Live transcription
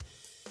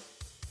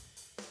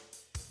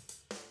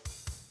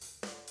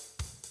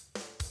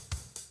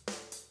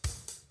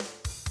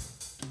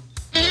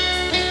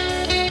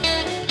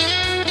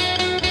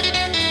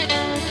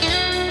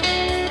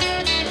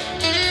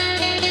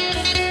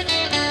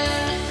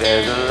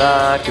There's a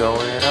lot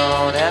going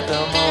on at the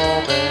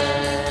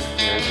moment.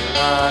 There's a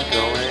lot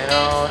going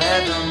on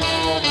at the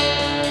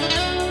moment.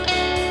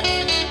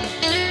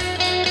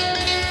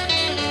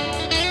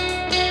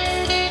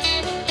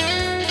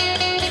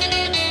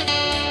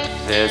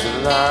 There's a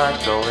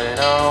lot going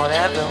on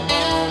at the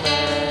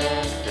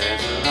moment.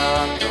 There's a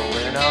lot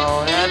going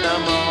on at the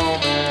moment.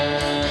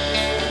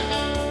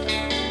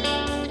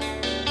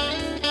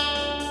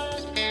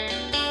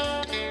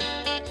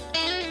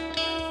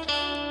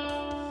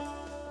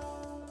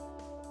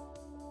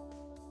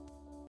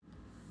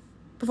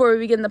 Before we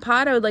begin the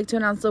pod, I would like to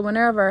announce the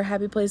winner of our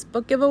Happy Place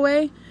book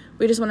giveaway.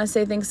 We just want to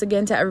say thanks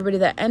again to everybody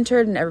that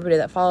entered and everybody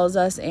that follows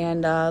us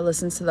and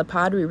listens to the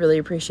pod. We really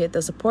appreciate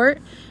the support.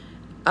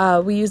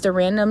 We used a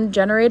random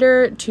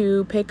generator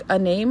to pick a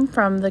name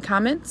from the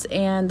comments,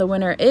 and the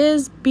winner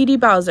is BD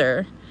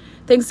Bowser.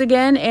 Thanks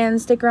again,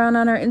 and stick around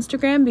on our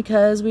Instagram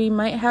because we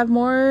might have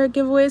more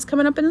giveaways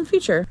coming up in the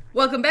future.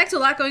 Welcome back to A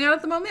Lot Going On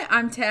at the Moment.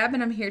 I'm Tab,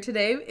 and I'm here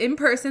today in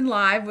person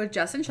live with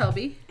Jess and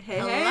Shelby. Hey,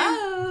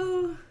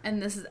 Hello. And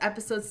this is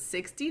episode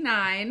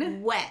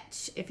 69.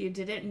 Which, if you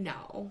didn't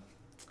know,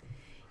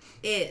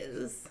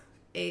 is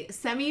a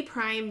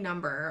semi-prime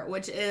number,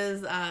 which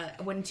is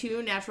when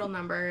two natural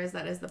numbers,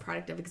 that is the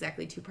product of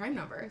exactly two prime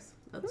numbers.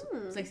 That's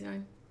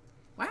 69.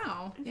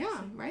 Wow.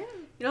 Yeah, right?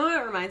 You know what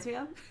it reminds me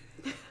of?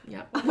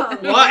 Yep. What?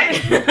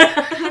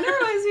 Kind of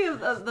reminds me of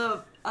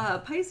the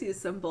Pisces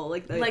symbol,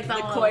 like the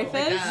koi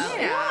fish.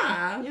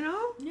 Yeah. You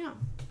know? Yeah.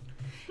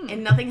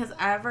 And nothing has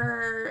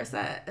ever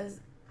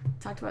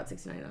talked about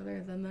 69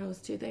 other than those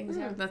two things.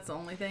 Yeah. That's the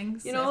only thing.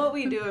 You know what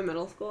we do in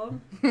middle school?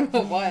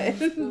 What?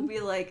 We'll be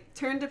like,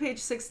 turn to page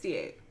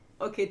 68.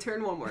 Okay,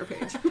 turn one more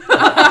page.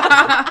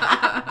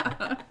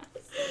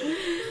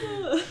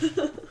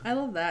 I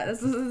love that.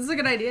 This is a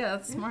good idea.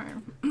 That's smart.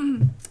 All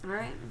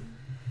right.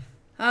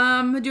 Do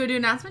I do an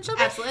announcement,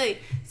 Shelby? Absolutely.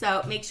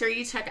 So make sure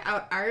you check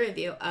out our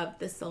review of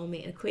The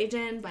Soulmate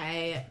Equation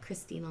by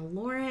Christina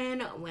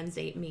Lauren,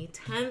 Wednesday, May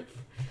 10th.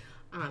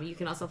 You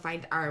can also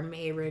find our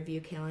May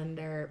review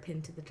calendar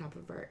pinned to the top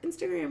of our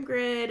Instagram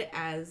grid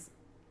as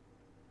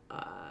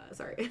always.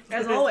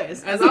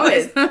 As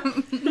always.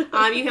 You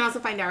can also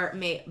find our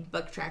May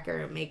book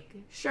tracker.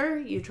 Make sure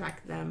you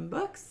track them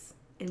books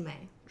in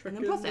May. And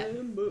then post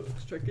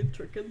it. Tracking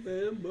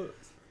them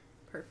books.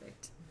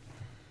 Perfect.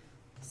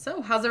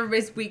 So, how's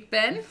everybody's week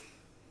been?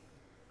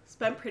 It's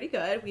been pretty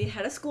good. We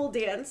had a school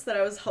dance that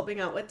I was helping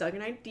out with. Doug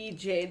and I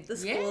DJ'd the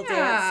school Yeah,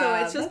 dance. So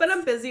it's just been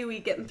a busy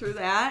week getting through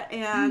that.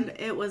 And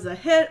it was a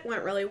hit.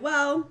 Went really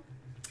well.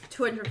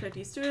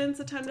 250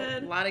 students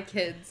attended. A lot of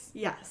kids.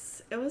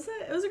 Yes. It was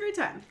a great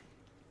time.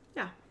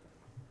 Yeah.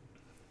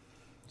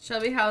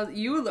 Shelby,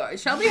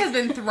 Shelby has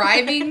been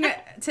thriving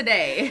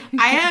today.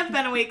 I have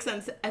been awake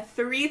since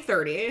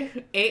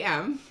 3:30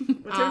 a.m.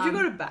 What time did you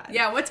go to bed?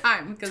 Yeah, what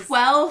time?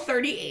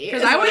 12:38.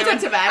 Because I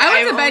went to bed. I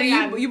went to bed.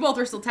 You both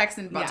were still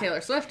texting about Yeah.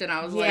 Taylor Swift, and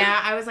I was like,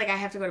 I was like, I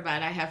have to go to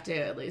bed. I have to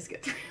at least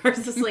get 3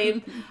 hours of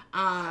sleep.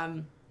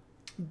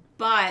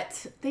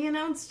 But they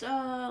announced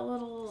a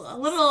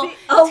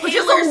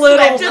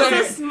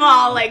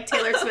small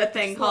Taylor Swift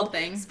thing called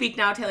Speak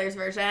Now, Taylor's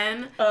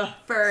version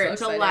for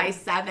so July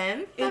excited.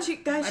 7th. And she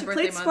birthday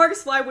played month.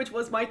 Sparks Fly, which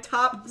was my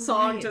top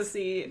song to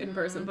see in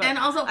person. But And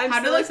also, I'm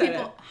how do still those excited.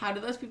 people? How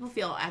do those people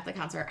feel at the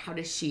concert? How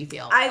does she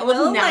feel? I was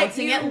will let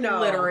announcing you it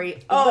know.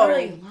 literally Oh.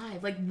 live.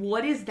 Like,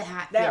 what is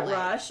that? That feel like?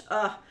 rush.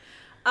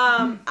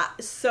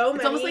 So many.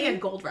 It's almost like a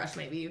gold rush,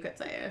 maybe you could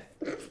say.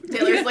 If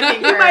Taylor's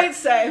looking You for. might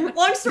say.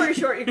 Long story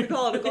short, you could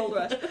call it a gold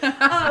rush.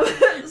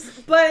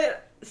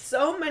 But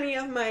so many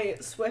of my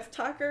Swift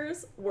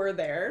talkers were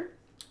there.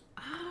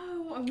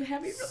 Oh, I'm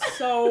happy for that.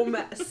 So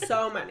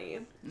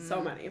many.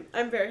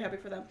 I'm very happy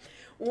for them.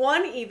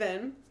 One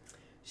even,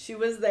 she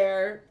was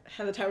there,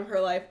 had the time of her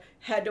life,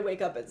 had to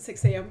wake up at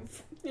 6 a.m.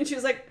 And she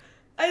was like,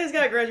 I just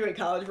gotta graduate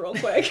college real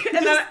quick.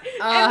 And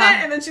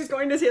then she's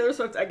going to Taylor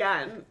Swift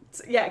again.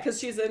 Yeah, because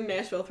she's in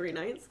Nashville 3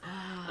 nights.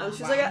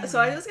 She's like, so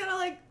I just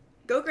gotta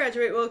go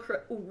graduate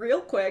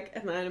real quick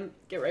and then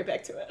get right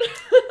back to it.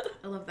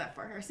 I love that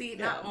for her. See,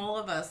 not all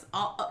of us.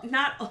 I'm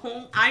not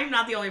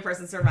the only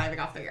person surviving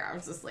off 3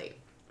 hours of sleep.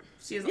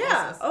 She is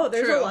also. Oh,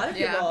 there's True. a lot of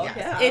people.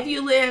 Yeah. If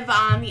you live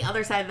on the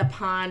other side of the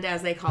pond,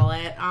 as they call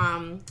it,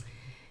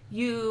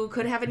 you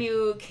could have a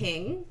new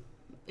king,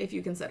 if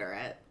you consider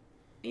it.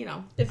 You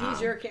know, if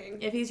he's your king.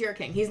 If he's your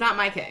king, he's not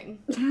my king,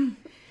 and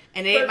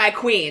it ain't my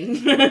queen.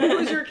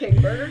 Who's your king?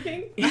 Burger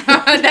King?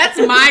 That's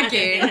my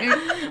king.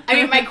 I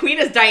mean, my queen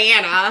is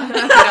Diana,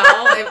 you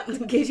know,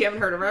 in case you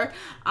haven't heard of her.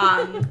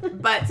 My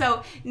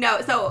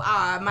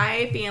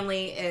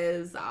family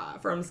is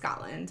from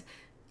Scotland.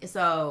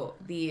 So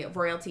the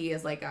royalty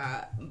is like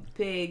a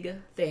big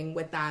thing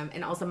with them.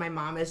 And also my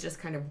mom is just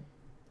kind of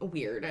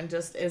weird and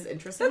just is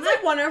interested in That's that.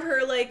 like one of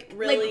her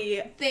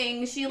really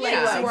things. She likes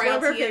likes one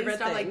of her royalty and favorite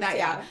stuff things, like that.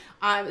 Yeah.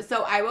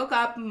 So I woke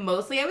up,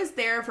 mostly I was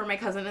there for my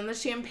cousin and the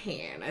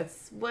champagne. It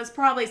was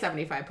probably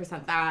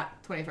 75% that,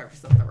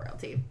 25% the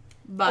royalty.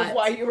 But Of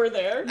why you were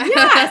there.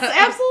 yes,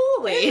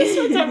 absolutely.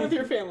 Spend time with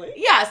your family.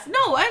 Yes,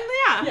 no, and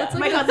yeah, That's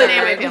my like a cousin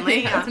and my third.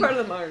 family. That's Yeah. part of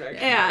the monarch.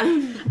 Yeah.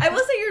 I will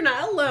say you're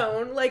not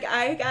alone. Like,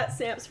 I got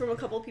stamps from a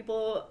couple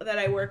people that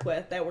I work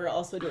with that were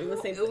also doing the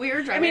same. We were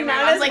I driving. mean, my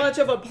not mom's as like, much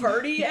of a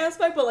party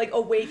aspect, but like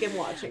awake and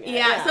watching it.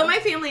 yeah. So my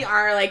family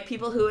are like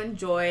people who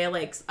enjoy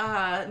like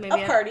maybe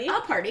A party.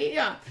 A party,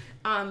 yeah.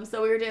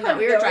 So we were doing that.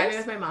 Party We were goers. driving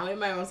with my mom, and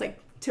my mom was like,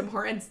 Tim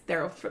Hortons,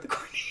 they're open for the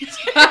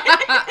coronation.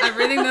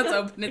 Everything that's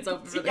open, it's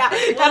open for the Yeah,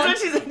 coronation. that's what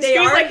she said. They She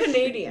was are like,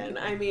 Canadian.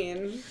 I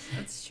mean,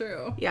 That's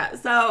true. yeah.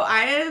 So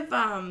I've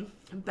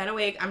been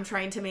awake. I'm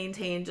trying to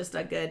maintain just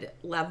a good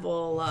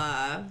level,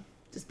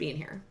 just being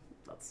here.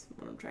 That's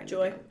what I'm trying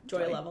to do.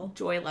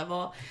 Joy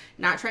level.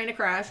 Not trying to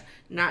crash.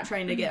 Not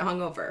trying to get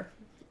hungover.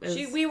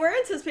 we were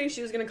anticipating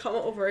she was going to come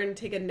over and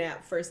take a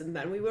nap first, and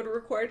then we would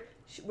record.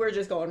 We're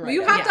just going right. Well,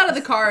 you in. hopped Yeah. out of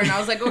the car, and I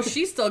was like, "Oh,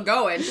 she's still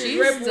going. She's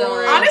Rip still."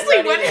 roaring. Honestly,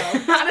 ready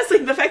to honestly,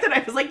 the fact that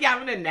I was like, yeah, I'm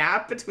gonna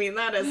nap between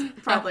that is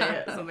probably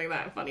something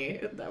that funny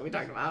that we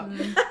talked about.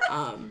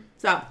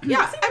 So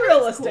yeah, Seemed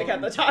realistic at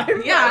the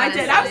time. yeah, I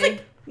did. I was Honestly.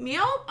 like, me,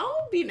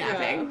 I'll be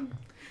napping.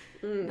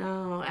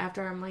 No,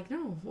 after I'm like,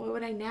 no, why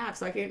would I nap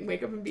so I can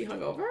wake up and be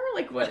hungover?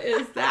 Like, what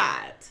is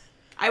that?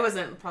 I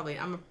wasn't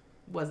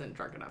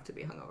drunk enough to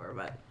be hungover,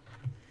 but.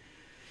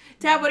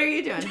 Tab, what are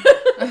you doing?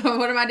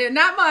 What am I doing?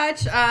 Not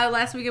much.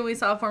 Last weekend we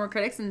saw Former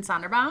Critics in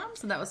Sonderbaum,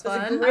 so that was It was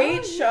fun. a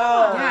great show.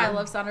 Yeah, I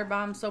love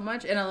Sonderbaum so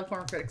much, and I love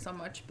Former Critics so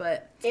much.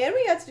 But And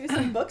we got to do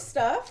some book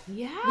stuff.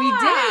 Yeah, we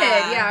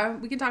did. Yeah,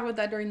 we can talk about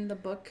that during the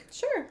book,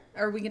 Sure.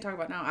 or we can talk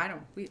about now. I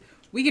don't.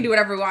 We can do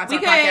whatever we want. We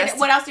It's could. our podcast.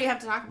 What else do you have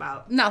to talk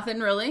about?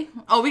 Nothing really.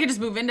 Oh, we could just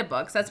move into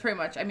books. That's pretty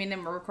much. I mean,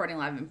 and we're recording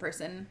live in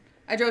person.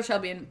 I drove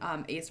Shelby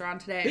and Ace around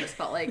today. I just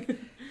felt like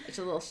it's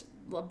a little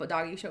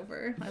doggy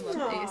chauffeur. I love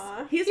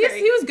Aw. Ace. He's He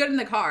very. was good in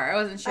the car. I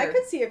wasn't sure. I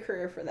could see a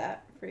career for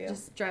that for you.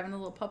 Just driving a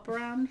little pup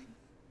around.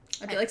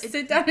 I'd be like,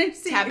 sit down and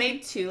see. Tab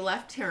made 2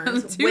 left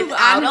turns Two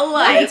without on- a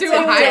light to a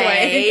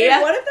highway. today.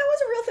 What if that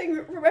was a real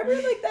thing? Remember,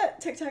 like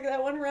that TikTok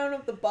that went around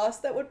of the bus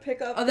that would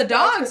pick up Oh, the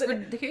dogs for for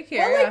the- the kick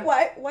Well, here.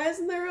 like, why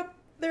isn't there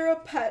a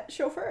pet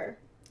chauffeur?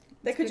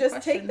 They That's a could good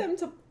just take question.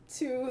 them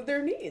to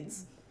their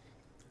needs.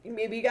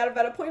 Maybe you got a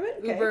vet appointment.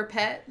 Okay. Uber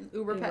pets.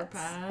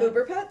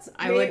 Uber pets.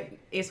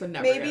 Ace would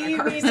never Maybe get a you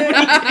car. need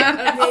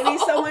to, maybe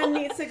someone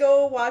needs to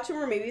go watch him,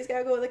 or maybe he's got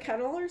to go to the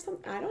kennel or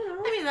something. I don't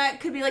know. I mean,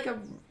 that could be like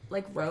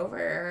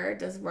Rover.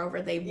 Does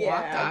Rover, they walk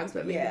Yeah, dogs,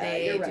 but maybe yeah,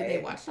 you're do they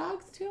right. watch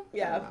dogs too? I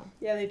Yeah, don't know.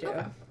 yeah, they do.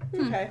 Okay.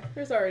 Okay,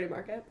 there's already a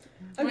market.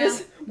 I'm Well.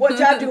 just, what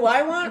job do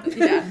I want?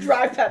 Yeah.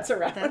 Drive pets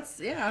around.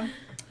 Yeah.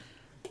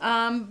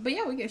 But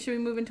yeah, should we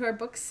move into our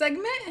book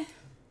segment?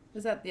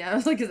 Is that I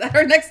was like, is that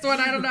our next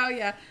one? I don't know.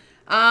 Yeah.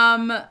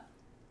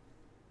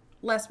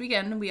 Last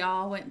weekend we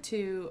all went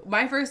to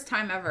my first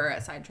time ever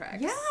at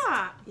Sidetracks. Yeah.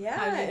 How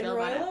Yeah, did you in feel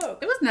about Royal it? Oak.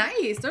 It was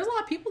nice. There was a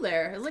lot of people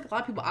there. It was like a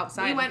lot of people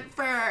outside. We went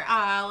for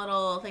a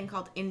little thing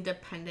called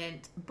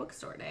Independent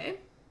Bookstore Day.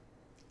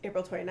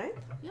 April 29th.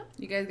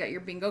 You guys got your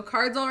bingo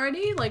cards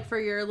already? Like for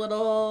your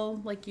little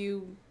what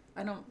you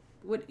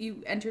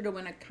enter to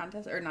win a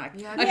contest or not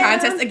Yeah. a Yeah.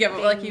 contest, a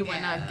giveaway, like you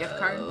win a gift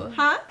card.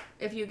 Huh?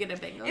 If you get a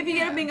bingo. If you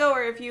get a bingo,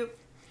 or if you,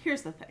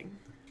 here's the thing.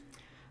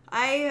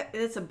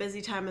 It's a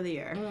busy time of the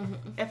year.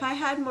 If I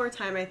had more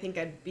time, I think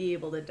I'd be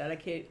able to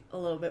dedicate a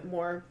little bit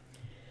more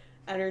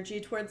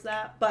energy towards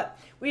that. But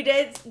we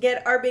did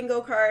get our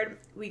bingo card.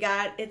 We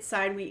got it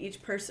signed. We each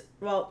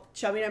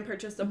Shelby and I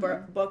purchased a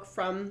book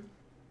from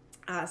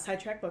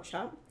Sidetrack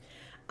Bookshop.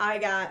 I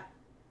got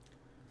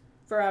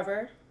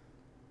Forever,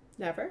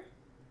 Never.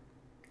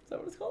 Is that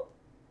what it's called?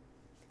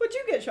 What'd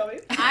you get, Shelby?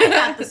 I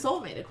got the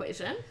Soulmate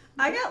Equation.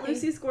 I got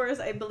Lucy Score's.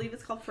 I believe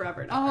it's called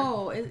Forever, Never.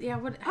 Oh, yeah.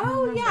 What? I don't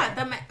Oh, remember. yeah.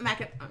 The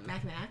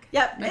Mackinac.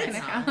 Yep,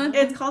 Mackinac.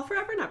 it's called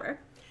Forever Never.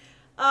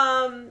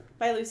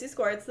 By Lucy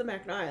Score. It's the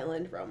Mackinac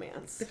Island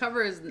romance. The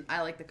cover is.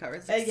 I like the cover.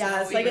 It's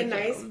Yeah, it's like a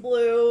nice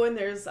blue, and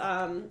there's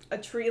a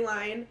tree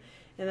line,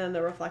 and then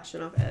the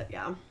reflection of it.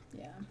 Yeah.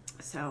 Yeah.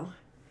 So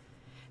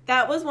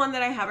that was one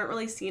that I haven't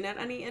really seen at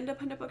any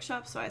independent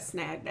bookshop, so I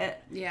snagged it.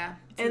 Yeah.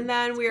 And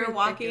then we were pretty thick,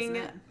 walking isn't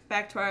it?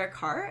 back to our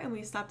car, and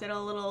we stopped at a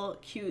little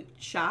cute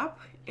shop,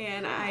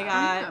 and I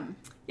got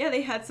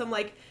they had some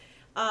like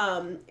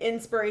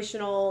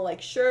inspirational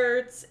like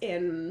shirts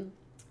and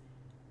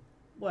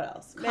what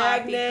else?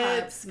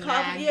 Magnets,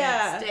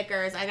 magnets,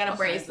 stickers. I got a All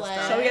kinds of bracelet.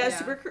 stuff. So we got a Yeah.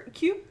 super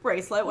cute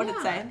bracelet. What did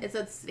it say? It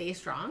said "Stay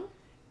Strong."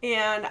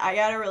 And I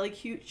got a really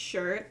cute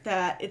shirt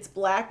that it's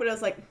black, but it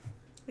was like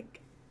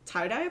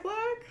tie-dye black.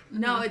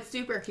 No, it's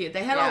super cute.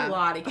 They had Yeah. a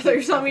lot of I cute thought you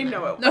were stuff telling me in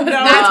no. there. No, it's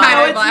not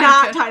tie-dye it's black.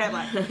 not tie-dye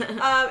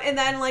black. And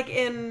then like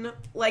in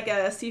like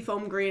a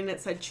seafoam green, it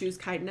said "Choose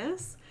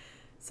Kindness."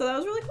 So that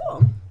was really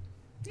cool.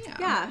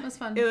 Yeah, It was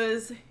fun. It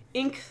was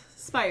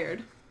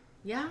ink-spired.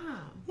 Yeah.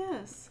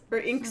 Yes,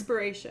 or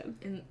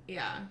inkspiration.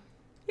 Yeah.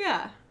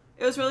 Yeah,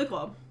 it was really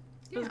cool.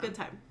 It was a Yeah. good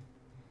time.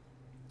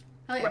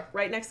 Hell yeah.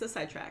 Right next to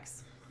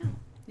Sidetracks.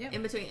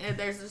 In between,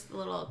 there's just a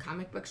little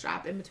comic book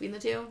shop in between the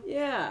two.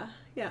 Yeah,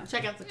 yeah.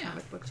 Check out the Yeah.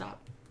 comic book shop.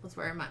 That's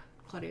where I met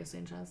Claudio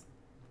Sanchez.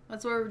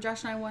 That's where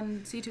Josh and I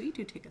won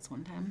C2E2 tickets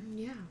one time.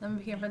 Yeah. Then we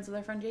became friends with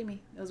our friend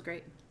Jamie. It was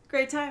great.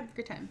 Great time.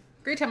 Great time.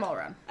 Great time all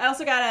around. I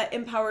also got a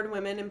Empowered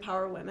Women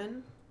Empower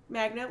Women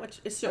magnet, which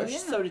is so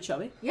did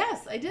Shelby.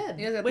 Yes, I did.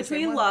 You guys got the Which same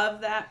we one?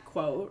 love that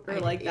quote or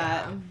that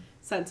Yeah.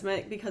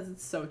 sentiment because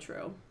it's so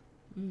true.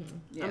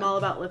 Yeah. I'm all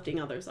about lifting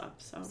others up.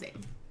 So,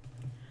 Same.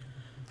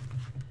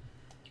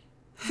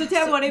 so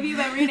Tab, what have you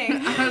been reading?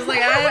 I was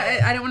like,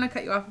 I don't want to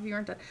cut you off if you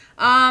weren't done.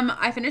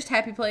 I finished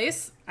Happy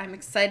Place. I'm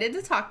excited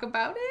to talk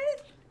about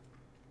it.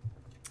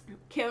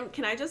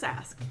 Can I just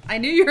ask? I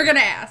knew you were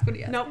gonna ask. What do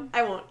you ask? Nope,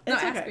 I won't. No,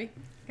 It's ask okay. me. You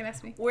can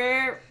ask me.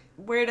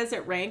 Where does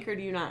it rank, or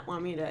do you not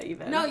want me to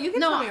even? No, you can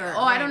No, tell me where it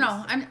I don't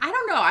ranks. know. I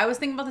don't know. I was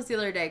thinking about this the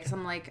other day because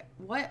I'm like,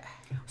 what?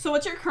 So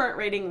what's your current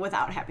rating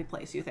without Happy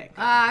Place, you think?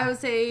 I would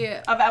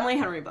say Of Emily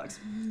Henry books.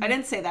 I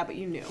didn't say that, but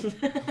you knew.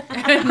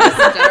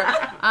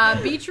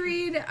 Beach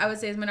Read, I would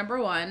say is my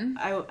number one.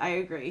 I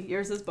agree.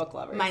 Yours is Book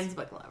Lovers. Mine's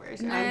Book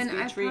Lovers. And Mine's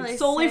I'd Beach Read. probably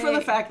Solely for the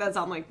say- fact that it's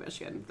on Lake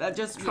Michigan. That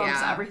just trumps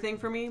Yeah. everything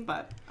for me,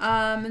 but...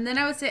 And then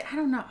I would say, I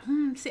don't know.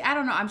 I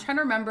don't know. I'm trying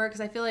to remember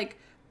because I feel like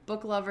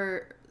Book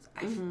Lover,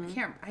 I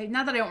can't,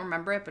 not that I don't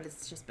remember it, but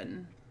it's just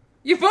been...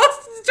 You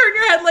both turn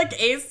your head like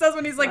Ace does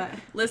when he's like What?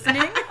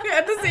 listening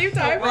at the same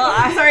time. Well,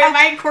 I'm Sorry,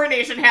 my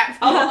coordination hat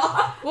fell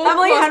off. We'll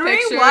Emily post Henry?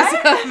 pictures What?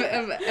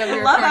 Of I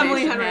your love Emily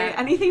coronation Henry. hat.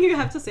 Anything you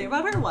have to say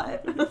about her?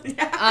 What?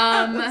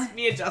 That's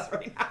me and Jess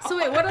right now. So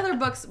wait, what other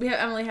books? We have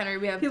Emily Henry.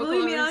 We have People Book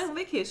we meet Lovers. on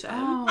vacation.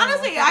 Oh,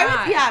 Honestly, I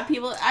I forgot. would,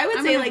 people, I would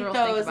I'm say gonna like have to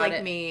think those, about like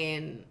it. me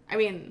and, I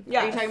mean,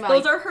 Yeah, are you talking about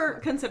those like, are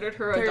considered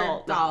her they're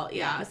adult. adult,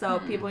 yeah. So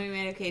People We Meet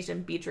on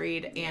Vacation, Beach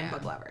Read, and Yeah.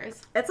 Book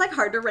Lovers. It's like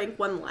hard to rank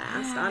one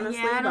last, honestly.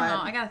 Yeah, I don't but...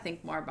 know. I gotta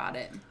think more about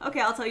it. Okay,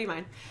 I'll tell you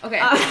mine. Okay.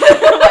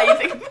 What you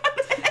think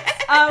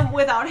about it?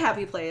 Without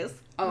Happy Place.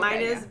 Okay,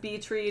 Mine is yeah.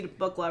 Beach Read,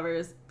 Book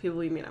Lovers, People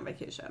We Meet on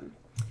Vacation.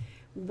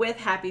 With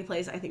Happy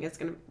Place, I think it's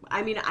gonna...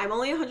 I mean, I'm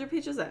only 100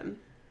 pages in.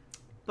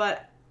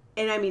 But...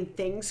 And I mean,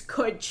 things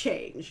could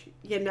change.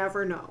 You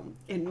never know.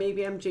 And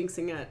maybe I'm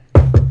jinxing it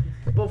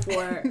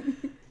before...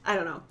 I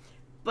don't know.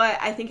 But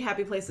I think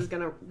Happy Place is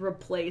gonna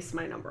replace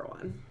my number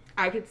one.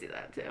 I could see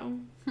that too.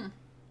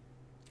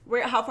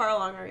 How far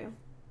along are you?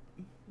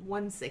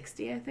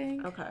 160, I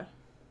think. Okay.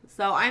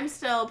 So I'm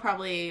still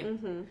probably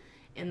Mm-hmm.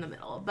 in the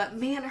middle. But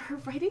man, her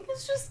writing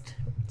is just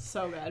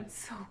So good.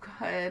 so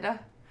good.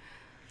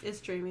 It's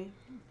dreamy.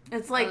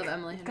 It's like, love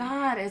Emily Henry.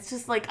 God, it's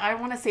just like, I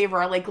want to save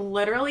her. Like,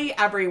 literally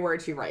every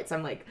word she writes,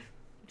 I'm like,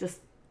 just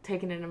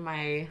taking it into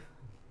my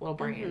little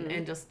brain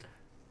and just...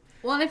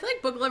 Well, and I feel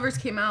like Book Lovers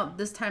came out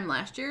this time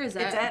last year. Is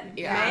that? It's at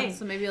yeah. May.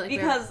 So maybe like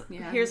Because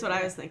yeah. here's what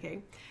I was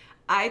thinking.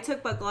 I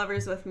took Book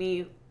Lovers with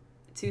me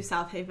to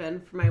South Haven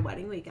for my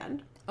wedding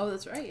weekend. Oh,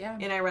 that's right. Yeah.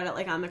 And I read it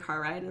like on the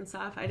car ride and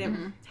stuff. I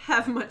didn't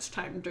have much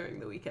time during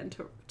the weekend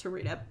to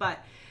read it, but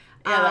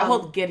Yeah, that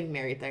whole getting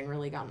married thing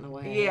really got in the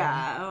way.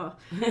 yeah.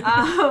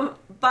 Oh.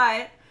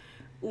 But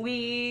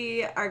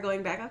we are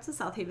going back up to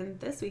South Haven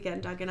this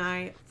weekend, Doug and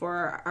I,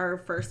 for our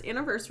first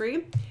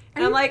anniversary.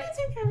 And I'm like,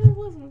 take Captain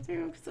Bliss with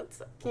you? Because that's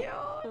so cute.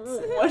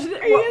 what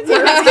did Are you what gonna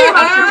words take came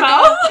out your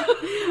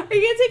mouth? Are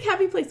you gonna take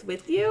Happy Place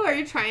with you? Are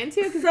you trying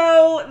to? 'Cause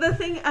So the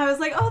thing, I was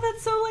like, oh,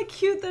 that's so like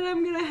cute that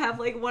I'm gonna have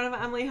like one of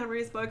Emily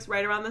Henry's books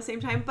right around the same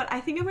time. But I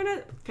think I'm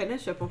gonna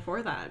finish it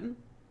before then.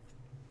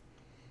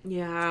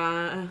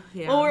 yeah.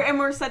 Well,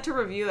 we're set to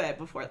review it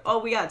before. Oh,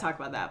 we gotta talk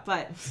about that.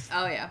 But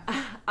Oh yeah.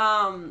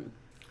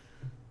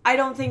 I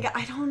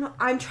don't know.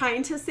 I'm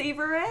trying to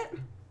savor it.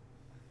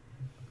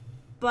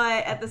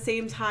 But at the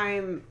same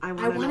time, I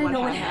want to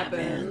know what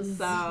happens.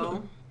 So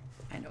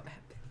I know what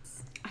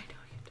happens. I know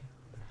you do.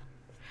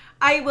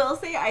 I will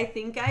say, I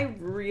think I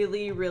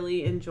really,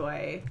 really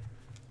enjoy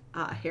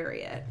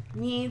Harriet.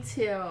 Me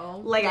too.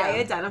 Like Yeah. I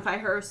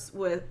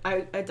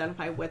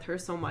identify with her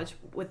so much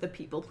with the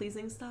people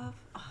pleasing stuff.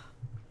 Ugh.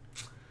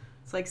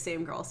 It's like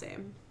same girl,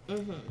 same.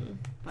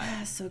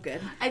 That's so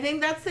good. I think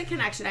that's the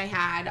connection I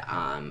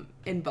had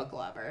in Book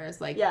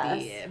Lovers, like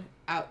Yes.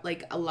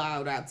 a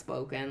loud,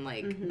 outspoken,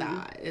 like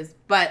that is,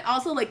 but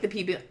also like the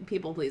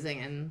people pleasing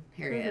in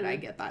Harriet. I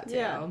get that too.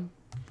 Yeah.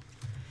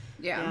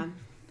 Yeah.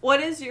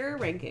 What is your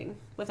ranking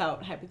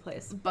without Happy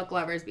Place? Book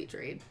Lovers, Beach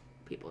Read,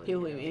 people.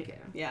 People we meet.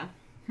 Yeah.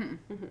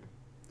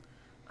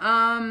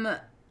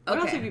 What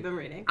else Okay. have you been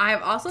reading?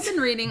 I've also been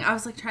reading. I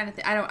was like trying to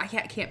think. I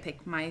can't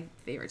pick my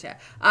favorites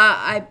yet.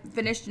 I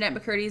finished Jeanette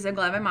McCurdy's "I'm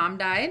Glad My Mom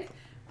Died."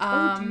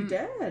 you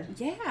did.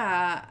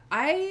 Yeah,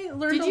 I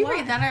learned. Did a you lot.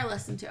 read that or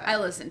listen to it? I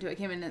listened to it. It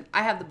came in.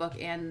 I have the book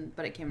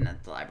but it came in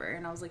at the library,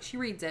 and I was like, she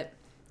reads it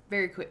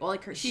very quick. Well,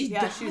 like She's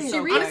she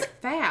so reads quick.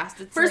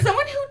 fast. It's For like,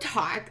 someone who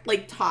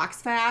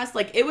talks fast,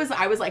 like I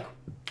was like,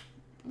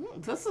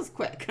 this is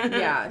quick.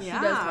 yeah, she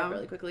does Yeah. talk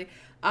really quickly.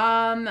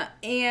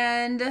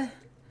 And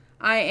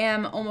I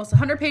am almost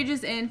 100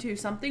 pages into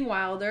Something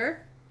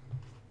Wilder,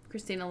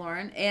 Christina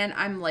Lauren, and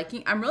I'm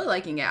really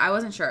liking it. I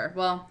wasn't sure.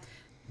 Well,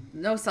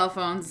 no cell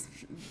phones.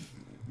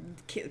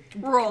 Big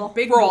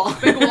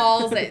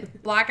walls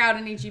that block out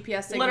any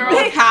GPS signal.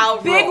 Literally cow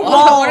big roll.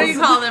 walls. What do you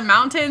call them?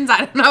 Mountains?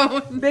 I don't know.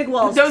 Big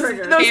walls Those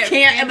trigger. those Can-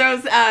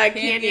 canyons.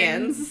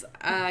 Canyons.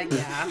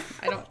 Yeah.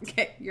 I don't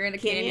get. You're in a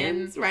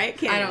Canyons, canyon. right?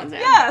 Canyons.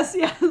 Yes.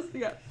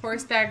 Yeah.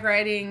 Horseback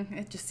riding.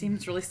 It just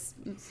seems really.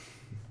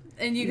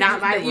 And you Not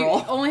my you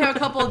role. only have a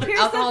couple of Here's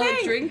the alcoholic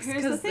thing. drinks.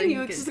 Here's the 'cause thing. then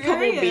You get- couple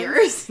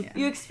beers. experience.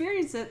 You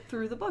experience it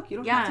through the book. You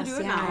don't Yes, have to do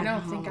it yeah. now. I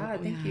know. Thank God.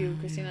 Thank you,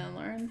 Christina and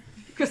Lauren.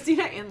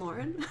 Christina and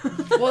Lauren.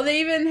 Well,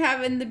 they even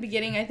have in the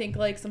beginning, I think,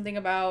 like something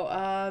about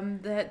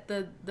that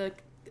the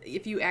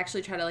if you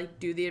actually try to like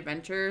do the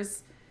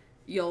adventures,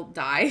 you'll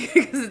die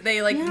because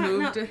they like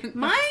moved.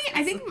 No.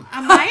 I think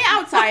my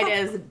outside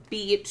is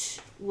beach,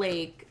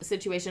 lake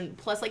situation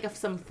plus like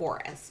some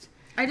forest.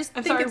 I just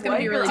I'm think sorry, it's gonna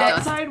what? be really Your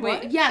dust. outside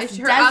what? Wait, Yes, it's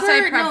her outside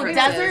desert. No,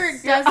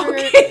 preferences. desert.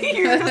 Okay,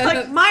 you're just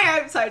like, my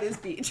outside is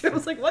beach. I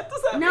was like, what does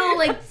that mean? No,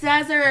 like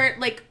desert,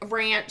 like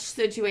ranch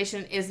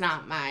situation is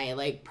not my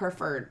like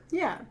preferred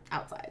Yeah.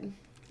 outside.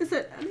 Is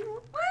it? I mean,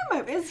 why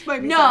am I? It's my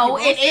No,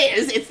 it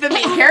is. It's the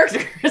main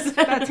characters.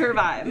 That's her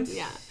vibe.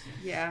 Yeah.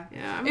 Yeah.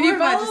 Yeah. I'm If you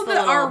more of a follow just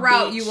a our little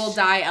route, beach. you will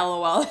die.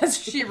 LOL.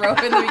 That's what she wrote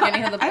in the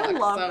beginning of the book. I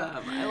love so.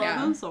 them. I love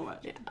yeah. them so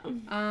much.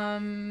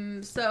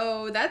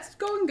 So that's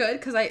going good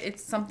because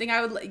it's something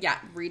I would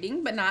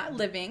reading but not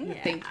living.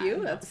 Yeah. Thank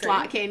you. That's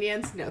Slot great.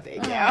 canyons. No,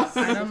 thank you.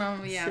 I don't know.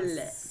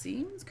 Yeah,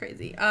 seems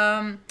crazy.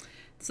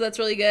 So that's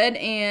really good,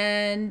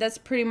 and that's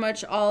pretty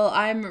much all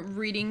I'm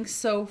reading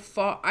so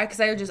far. I had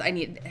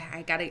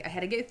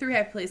to get through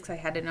Happy Place because I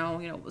had to know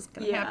what was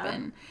gonna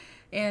happen.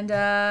 And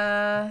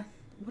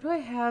what do I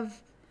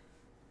have?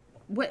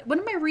 What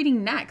am I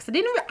reading next? I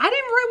didn't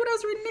write what I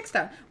was reading next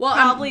time. Well,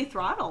 Probably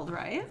Throttled,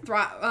 right?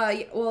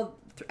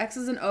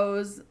 X's and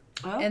O's.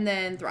 Oh. And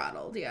then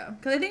Throttled, yeah.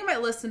 Because I think I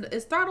might listen.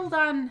 Is Throttled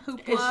on Hoopla?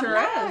 It sure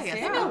is. I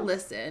think I'll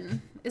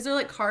listen. Is there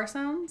like car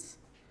sounds?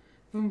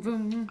 Boom,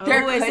 boom.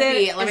 There is could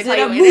it- be. Let me is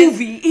tell it you, a it is-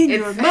 movie in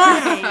your it's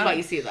mind?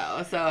 spicy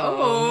though. So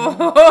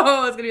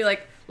Oh, it's gonna be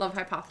like Love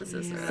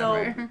Hypothesis or So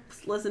whatever.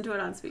 listen to it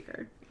on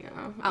speaker. yeah,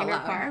 Out in your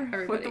loud, car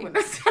everybody. with the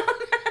windows down.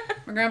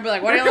 We're gonna be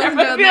like, what are you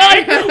listening to? Be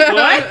like,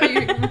 what? Are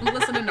you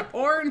listening to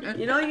porn?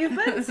 You know, you've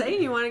been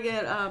saying you want to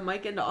get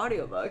Mike into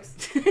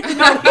audiobooks.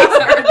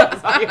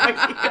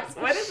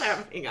 What is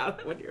happening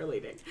out when you're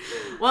leading?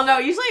 Well, no,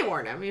 usually I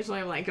warn him. Usually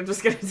I'm like, I'm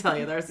just gonna tell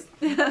you there's.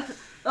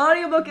 The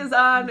audiobook is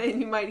on, and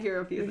you might hear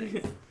a few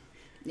things.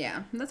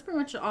 Yeah, that's pretty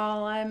much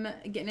all I'm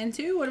getting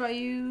into. What about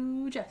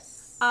you,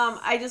 Jess?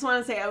 I just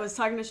want to say I was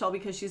talking to Shelby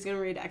because she's going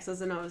to read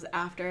X's and O's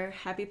after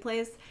Happy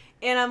Place.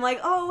 And I'm like,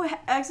 oh,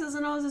 X's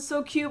and O's is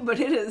so cute, but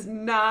it is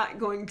not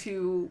going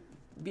to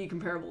be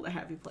comparable to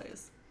Happy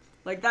Place.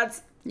 Like,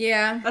 that's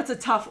a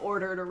tough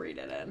order to read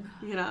it in,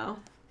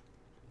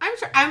 I'm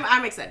sure.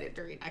 I'm excited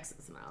to read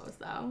X's and O's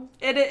though.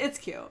 It's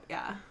cute.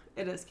 Yeah,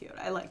 it is cute.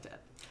 I liked it.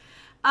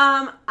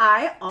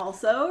 I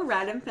also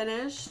read and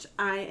finished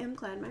I Am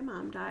Glad My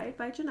Mom Died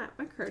by Jeanette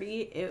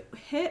McCurdy. It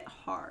hit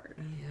hard.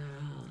 Yeah.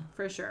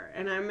 For sure.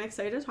 And I'm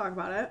excited to talk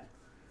about it.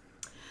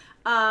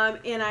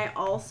 And I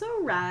also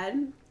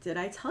read, did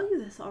I tell you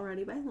this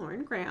already, by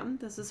Lauren Graham.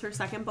 This is her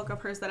second book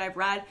of hers that I've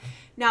read.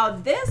 Now,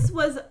 this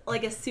was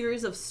like a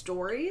series of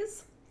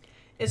stories.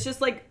 It's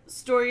just like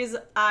stories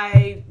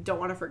I don't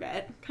want to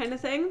forget kind of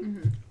thing.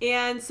 Mm-hmm.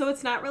 And so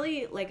it's not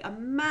really like a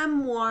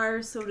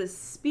memoir, so to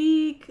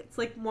speak. It's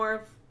like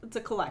it's a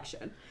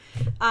collection.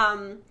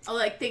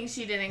 Like things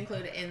she didn't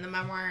include in the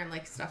memoir and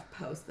like stuff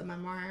post the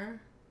memoir.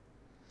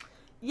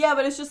 Yeah,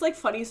 but it's just like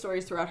funny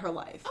stories throughout her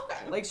life.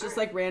 Okay. Like it's just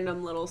like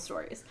random little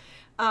stories.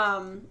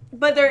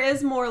 But there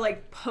is more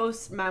like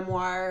post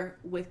memoir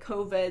with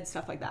COVID,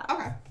 stuff like that.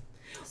 Okay.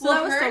 So Well,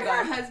 that was her so and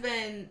her good.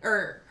 husband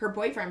or her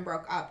boyfriend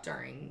broke up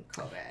during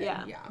COVID.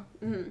 Yeah. Yeah.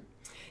 Mm-hmm.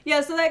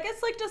 Yeah, so that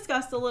gets like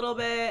discussed a little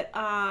bit.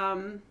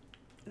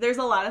 There's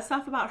a lot of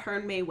stuff about her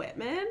and Mae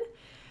Whitman,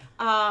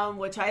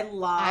 which I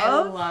love. I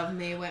love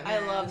Mae Whitman. I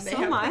love They so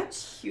have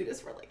much. the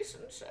cutest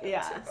relationship.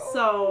 Yeah, too.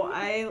 so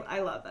I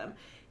love them.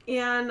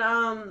 And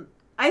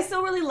I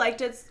still really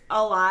liked it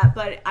a lot,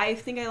 but I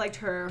think I liked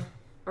her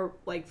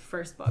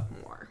first book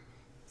more.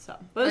 So,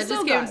 but It it's still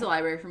just came good. to the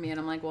library for me, and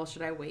I'm like, well,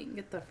 should I wait and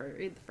get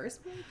read the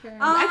first book?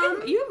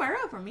 Or? You can borrow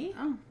it from me.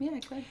 Oh, yeah, I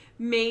could.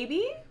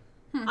 Maybe,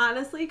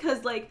 honestly,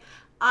 because like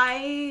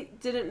I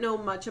didn't know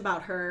much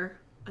about her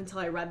until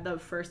I read the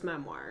first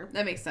memoir.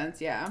 That makes sense,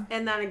 yeah.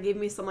 And then it gave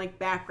me some like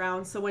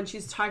background. So when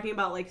she's talking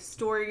about like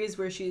stories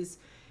where she's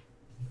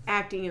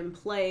acting in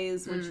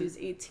plays when she's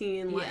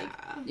 18, like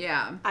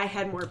Yeah. I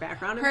had more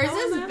background. Hers info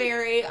on is that.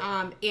 very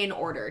in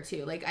order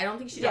too. Like I don't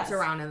think she jumps Yes.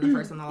 around in the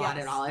first one a lot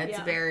Yes. at all. It's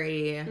Yeah.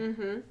 very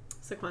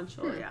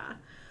sequential. Yeah.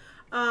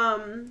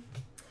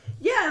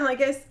 Yeah, and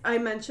like I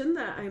mentioned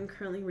that I'm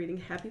currently reading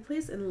Happy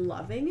Place and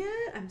loving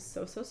it. I'm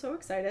so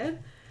excited.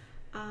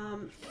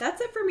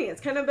 That's it for me.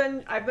 It's kind of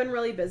I've been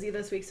really busy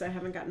this week, so I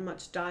haven't gotten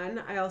much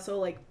done. I also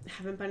like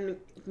haven't been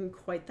in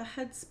quite the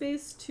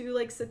headspace to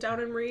like sit down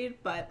and read,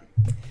 but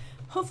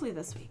hopefully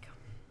this week.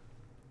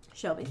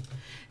 Shelby.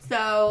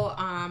 So,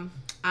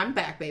 I'm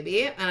back,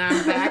 baby, and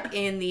I'm back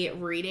in the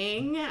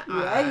reading.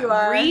 Yeah, you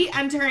are.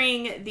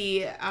 Re-entering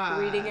the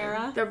Reading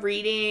era? The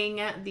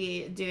reading,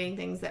 the doing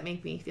things that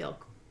make me feel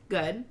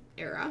good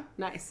era.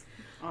 Nice.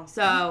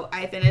 So,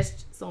 I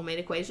finished Soulmate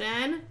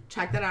Equation.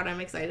 Check that out.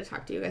 I'm excited to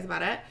talk to you guys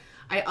about it.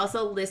 I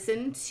also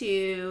listened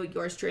to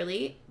Yours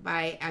Truly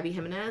by Abby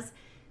Jimenez,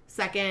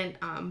 second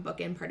book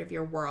in Part of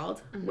Your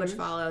World, which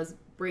follows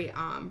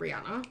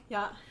Brianna.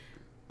 Yeah.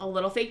 A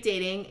Little Fake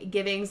Dating,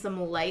 giving some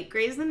light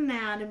Grey's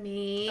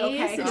Anatomy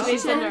Okay.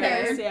 situation.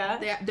 Nurse,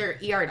 yeah. They're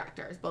ER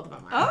doctors, both of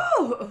them are.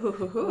 Oh.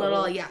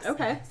 Little, yes.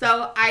 Okay.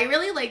 So I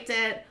really liked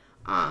it.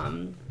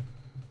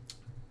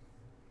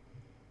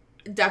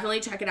 Definitely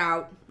check it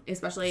out.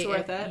 Especially It's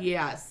worth it?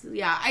 Yes.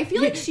 Yeah. I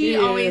feel like she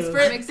always, for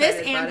I'm this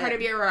excited and about Part it.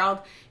 of Your World,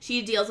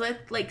 she deals with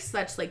like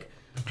such like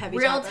Heavy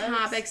real topics.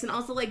 topics and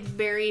also like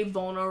very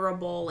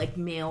vulnerable like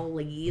male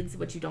leads,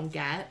 which you don't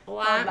get a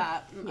lot. Love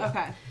that. Yeah.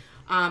 Okay.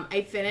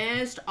 I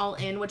finished All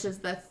In, which is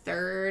the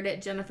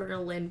third Jennifer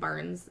Lynn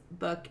Barnes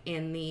book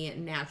in the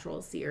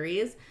Natural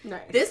series.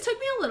 Nice. This took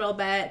me a little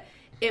bit.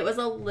 It was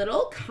a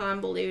little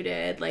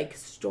convoluted, like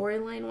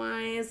storyline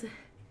wise,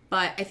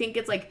 but I think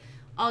it's like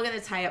all gonna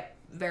tie up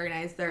very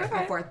nice. The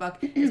fourth book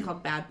is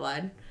called Bad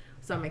Blood,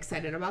 so I'm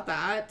excited about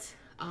that.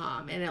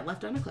 And it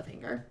left on a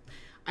cliffhanger.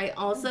 I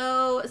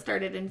also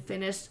started and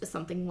finished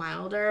Something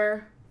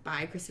Wilder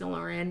by Christina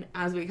Lauren.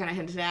 As we kind of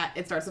hinted at,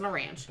 it starts on a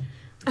ranch.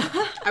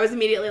 I was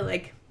immediately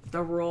like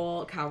the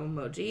roll cow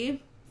emoji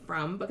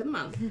from Book of the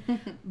Month.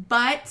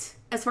 But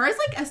as far as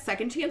like a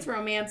second chance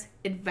romance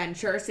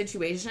adventure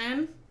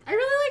situation, I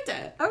really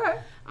liked it. Okay.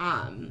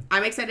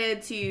 I'm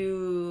excited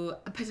to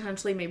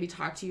potentially maybe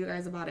talk to you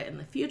guys about it in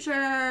the future.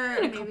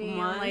 In a couple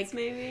months, like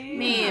maybe.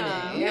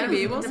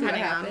 maybe We'll see what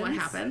depending on what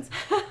happens.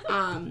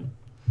 happens.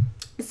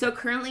 So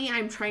currently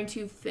I'm trying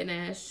to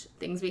finish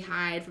Things We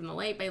Hide from the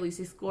Light by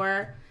Lucy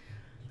Score.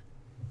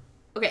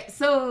 Okay,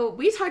 so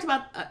we talked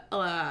about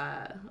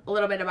a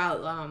little bit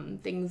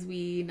about things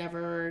we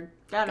never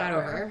got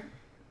over.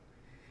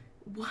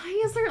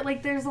 Why is there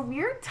like there's a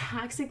weird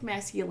toxic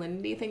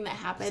masculinity thing that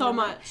happens So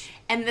much.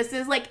 and this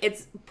is like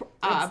it's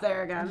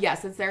there again.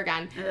 Yes, it's there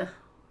again. Ugh.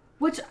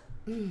 Which,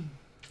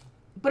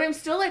 but I'm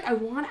still like I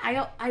want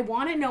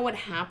to know what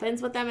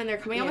happens with them, and they're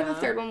coming out with a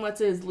third one,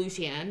 which is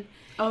Lucian.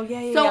 Oh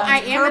yeah. So yeah. I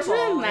am interested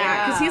Purple, in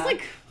that because yeah. he's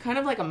like kind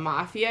of like a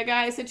mafia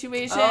guy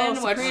situation. Oh, which-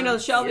 Soprano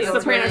Shelby.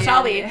 Soprano Really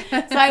Shelby. is.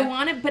 So I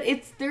want it, but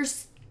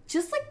there's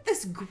just like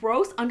this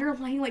gross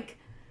underlying like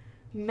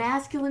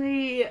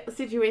masculinity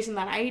situation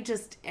that I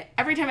just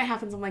every time it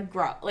happens I'm like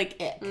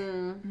ick.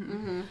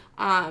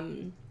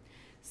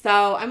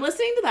 So I'm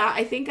listening to that.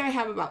 I think I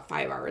have about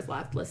 5 hours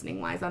left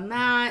listening wise on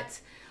that.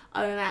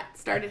 Other than that,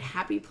 started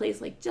Happy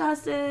Place like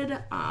Justin.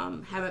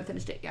 Haven't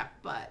finished it yet,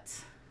 but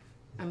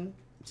I'm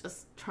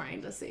just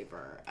trying to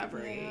savor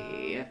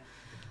every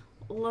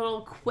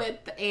little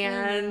quip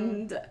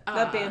and the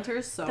banter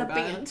is so the good.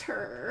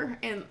 banter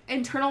and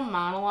internal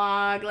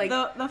monologue, like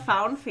The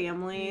found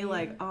family,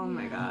 like oh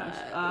my gosh,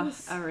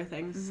 Yes.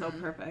 everything's so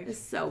perfect. it's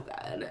so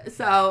good.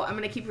 So I'm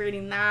gonna keep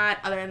reading that.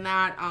 Other than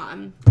that,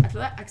 after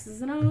that,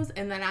 X's and O's,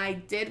 and then I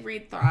did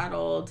read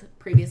Throttled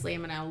previously.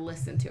 I'm gonna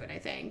listen to it. I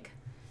think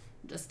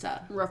just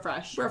to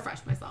Refresh.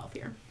 refresh myself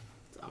here.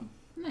 So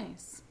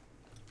Nice.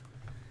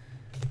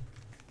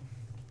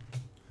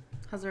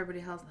 How's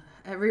everybody's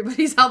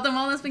health and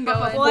wellness been going?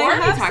 Well, I Before we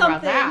have talk about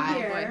something that,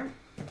 here.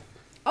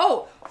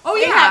 Oh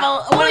we yeah. have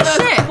Holy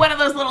shit. one of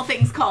those little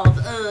things called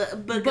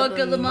Book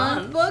of the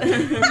month book.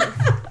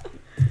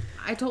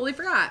 I totally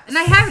forgot, and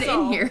I have it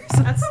in here.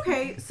 So. That's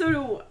okay.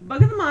 So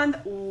Book of the Month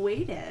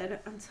waited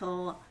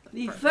until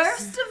the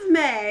 1st of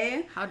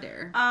May. How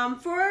dare?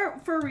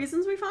 For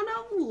reasons we found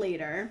out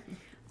later.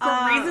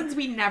 for reasons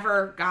we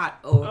never got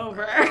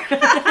over.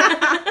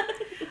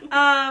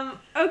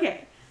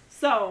 Okay.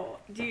 So,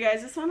 do you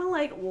guys just want to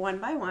like one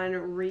by one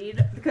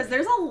read because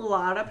there's a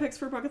lot of picks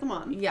for Book of the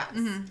Month. Yes.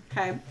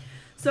 Okay.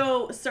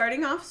 So,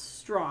 starting off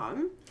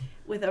strong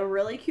with a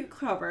really cute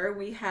cover,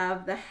 we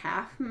have The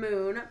Half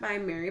Moon by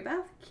Mary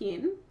Beth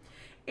Keane.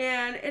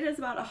 And it is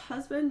about a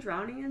husband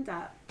drowning in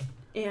debt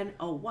and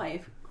a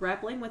wife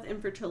grappling with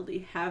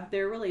infertility have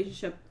their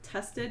relationship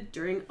tested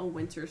during a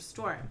winter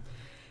storm.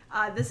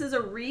 This is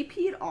a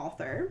repeat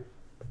author,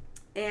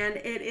 and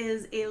it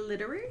is a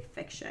literary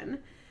fiction.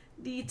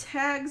 The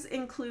tags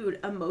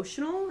include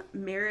emotional,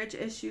 marriage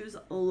issues,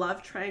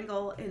 love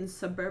triangle, and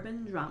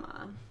suburban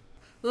drama.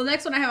 Well, the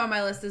next one I have on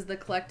my list is The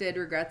Collected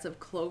Regrets of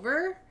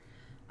Clover.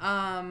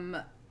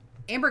 Amber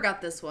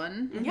got this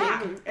one.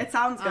 Yeah, it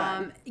sounds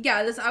good.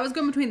 I was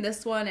going between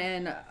this one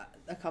and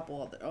a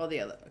couple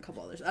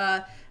others.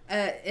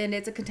 And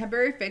it's a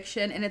contemporary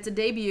fiction, and it's a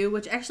debut,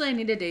 which actually I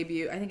need a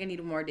debut. I think I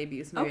need more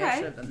debuts. Maybe I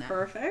should have done that.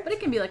 Perfect. But it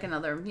can be like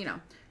another,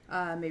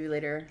 maybe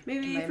later.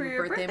 Maybe my for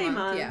your birthday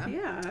month.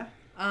 Yeah.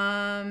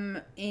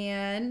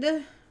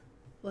 And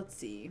let's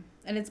see.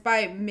 And it's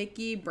by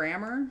Mickey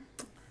Brammer.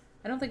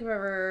 I don't think I've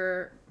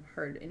ever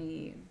heard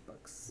any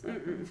books.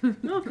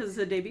 No, because it's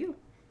a debut.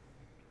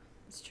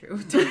 It's true.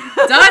 I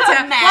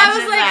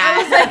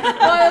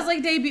was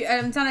like debut.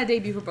 It's not a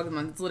debut for Book of the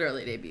Month. It's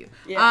literally a debut.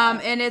 Yeah.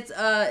 And it's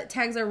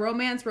tags are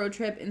romance, road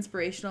trip,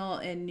 inspirational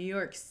in New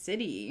York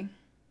City.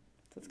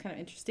 That's kind of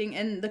interesting.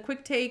 And the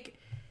quick take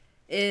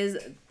is.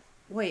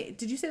 Wait,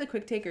 did you say the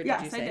quick take or did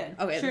Yes, you say? I did.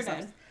 Okay, Sure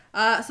that's did.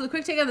 So the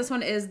quick take on this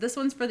one is, this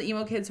one's for the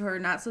emo kids who are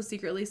not so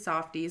secretly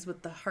softies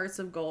with the hearts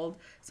of gold.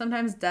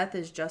 Sometimes death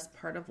is just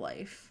part of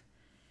life.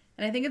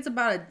 And I think it's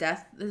about a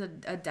death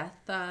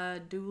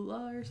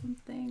doula or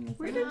something.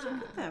 Where did you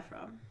get that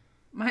from?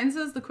 Mine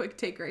says the quick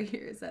take right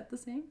here. Is that the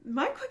same?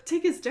 My quick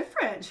take is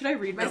different. Should I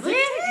read my quick it?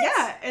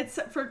 take? Yeah, it's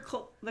for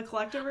the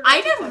collective. I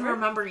never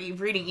remember you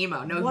reading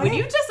emo. No, What when if-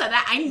 you just said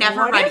that, I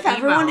never what read if emo.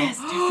 everyone has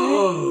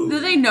different? Do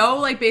they know,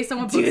 like, based on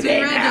what books they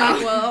they read? know? They're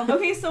like, well,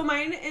 Okay, so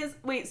mine is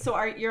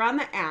you're on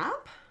the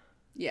app?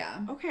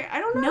 yeah. Okay, I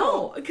don't know.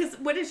 No, because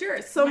what is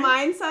yours? So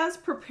mine says,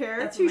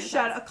 prepare That's to what mine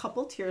shed says. a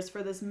couple tears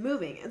for this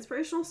moving,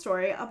 inspirational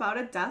story about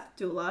a death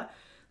doula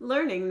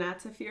learning not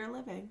to fear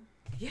living.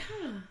 Yeah.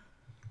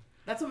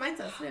 That's what mine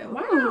says too.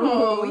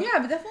 Oh, yeah,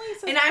 but definitely.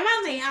 And I'm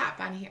on the app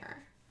on here.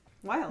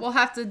 Wild. We'll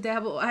have to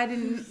dabble. I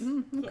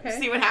didn't. Okay.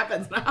 See what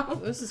happens now.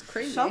 This is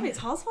crazy. Shelby,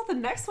 tell us about the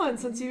next one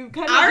since you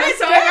kind of All right, missed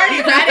so it.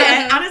 I've already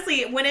read it.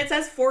 Honestly, when it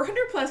says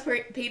 400 plus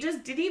pages,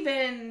 didn't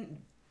even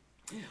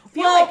feel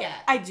Well, like it.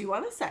 I do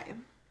want to say,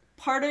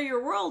 Part of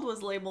Your World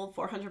was labeled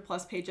 400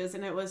 plus pages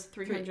and it was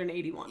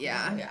 381.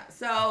 Yeah. Yeah.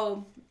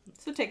 So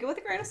So take it with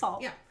a grain of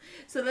salt. yeah.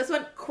 So this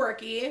one,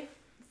 quirky,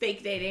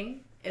 fake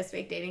dating. Is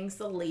fake dating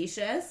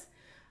salacious?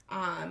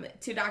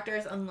 Two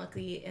doctors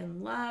unlucky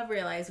in love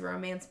realize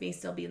romance may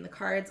still be in the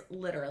cards,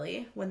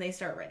 literally, when they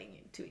start writing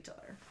to each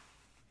other.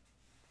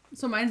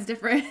 So mine's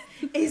different.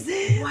 Is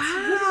it? Wow.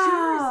 What is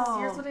yours?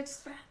 Is yours what I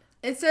just read?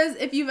 It says,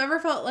 if you've ever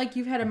felt like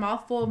you've had a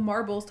mouthful of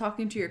marbles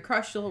talking to your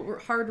crush, you'll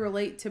hard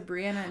relate to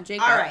Brianna and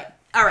Jacob.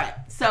 All right.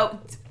 So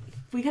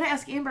we gotta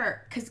ask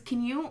Amber, because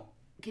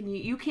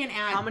you can't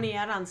add How many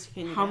add-ons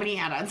can you how get? many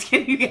add-ons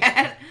can you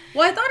get?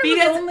 Well, I thought it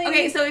Because was only...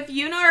 okay, so if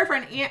you know our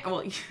friend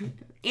Amber,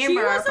 She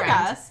our was a friend,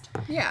 guest.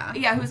 Yeah.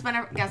 yeah, who's been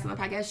a guest on the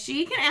podcast,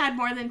 she can add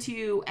more than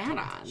 2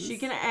 add-ons. She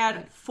can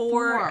add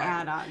four Four.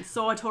 add-ons,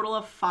 so a total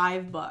of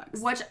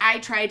 $5. Which I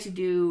tried to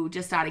do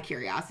just out of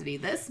curiosity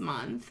this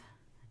month,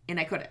 and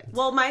I couldn't.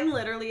 Well, mine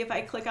literally, if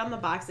I click on the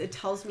box, it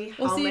tells me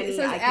how Well, see, many it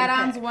says I can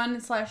add-ons pick.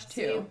 1/2.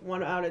 See,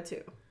 1 out of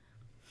 2.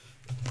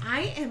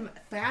 I am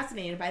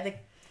fascinated by the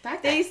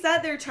fact They that said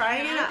they're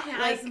trying it Pat out.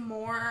 has Like,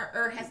 more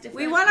or has different.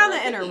 we went on the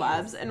recipes.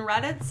 interwebs, and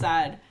Reddit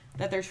said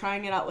that they're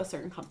trying it out with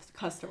certain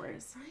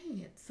customers.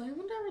 Right. So I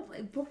wonder,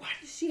 like, but why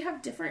does she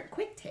have different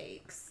quick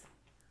takes?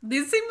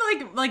 These seem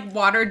like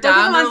watered Both of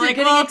down. them They're are like a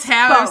getting little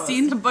tab. I've exposed.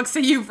 seen the books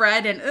that you've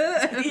read, and We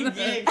don't want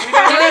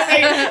to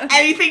say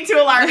anything too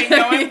alarming.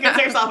 No one gets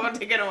their cell phone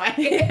taken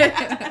away.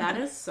 That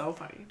is so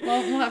funny.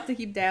 well, we'll have to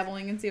keep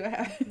dabbling and see what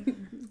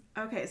happens.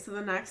 Okay, so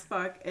the next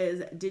book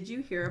is Did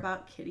You Hear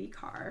About Kitty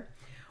Carr?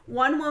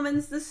 One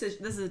woman's decision,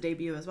 this is a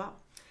debut as well.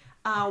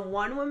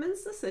 One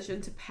woman's decision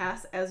to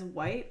pass as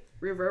white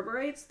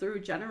reverberates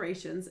through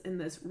generations in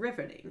this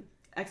riveting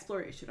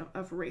exploration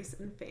of race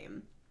and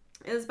fame.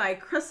 It is by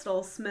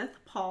Crystal Smith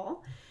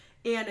Paul,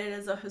 and it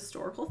is a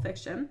historical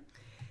fiction.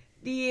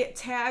 The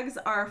tags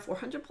are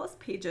 400 plus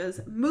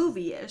pages,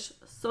 movie-ish,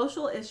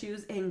 social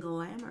issues, and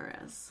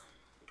glamorous.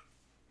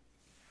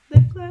 The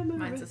glamorous.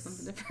 Mine says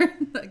something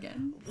different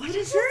again. What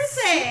does yours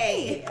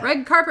say?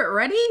 Red carpet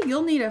ready?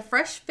 You'll need a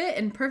fresh fit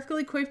and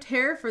perfectly coiffed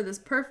hair for this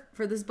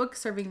book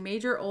serving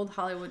major old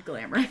Hollywood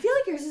glamour. I feel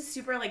like yours is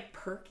super like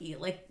perky,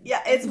 like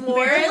Yeah, it's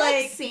more very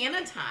like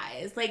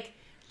sanitized, like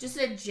just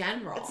a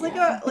general. it's like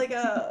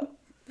a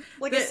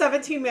a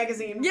 17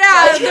 magazine.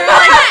 Yeah, they're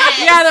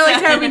like,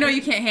 Ted, we know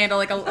you can't handle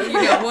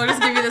we'll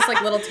just give you this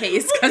like little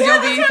taste because yeah,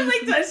 you'll that's what I'm be.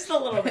 like just a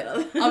little bit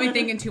of. I'll be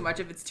thinking too much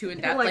if it's too in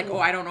depth. like-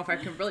 Like, I don't know if I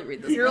can really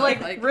read this. You're book.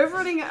 like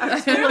riveting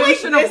Like,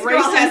 exploration this of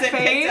race girl and hasn't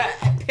fame.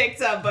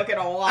 picked a book in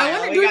a while. I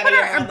wonder, do we gotta put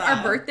get on our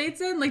that. birth dates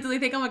in? Like, do they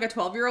think I'm like a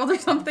 12-year-old or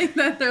something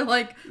that they're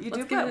like, You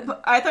let's do get put, it?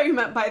 but I thought you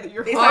meant by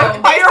your They Oh.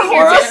 start by your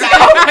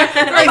horoscope.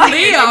 Like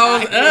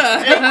Leo's.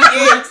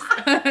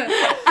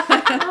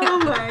 Oh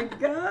my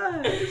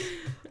gosh.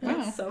 Wow.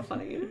 That's so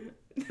funny.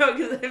 No,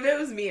 because if it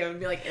was me, I would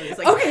be like, it was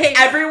like, Okay.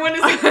 everyone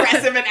is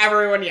aggressive and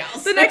everyone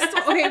yells. The next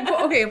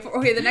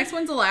okay. The next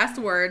one's The Last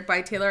Word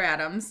by Taylor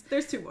Adams.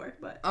 There's 2 more,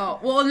 but Oh,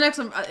 well, the next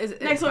one is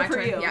next it's one my for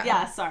turn. you.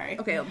 Yeah, sorry.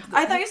 Okay.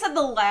 I thought you said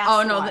the last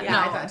Oh no, one. no.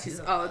 I thought she's-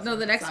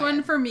 The next Sorry.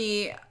 one for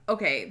me.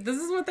 Okay, this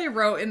is what they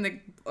wrote in the.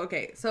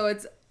 Okay, so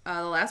it's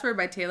The Last Word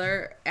by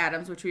Taylor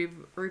Adams, which we've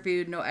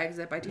reviewed. No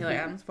Exit by Taylor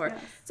Adams before.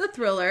 Yes. It's a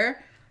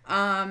thriller,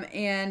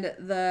 and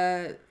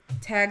the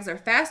tags are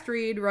fast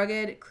read,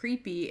 rugged,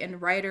 creepy, and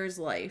writer's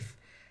life.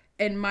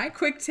 And my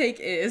quick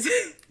take is,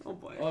 Oh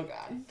boy. Oh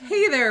god.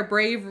 hey there,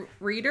 brave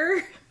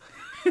reader.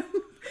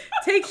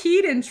 Take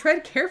heed and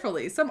tread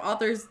carefully. Some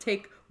authors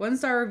take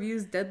 1-star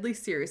reviews deadly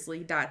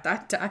seriously. ...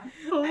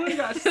 Oh my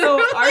gosh. So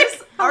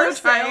our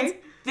child. say,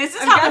 This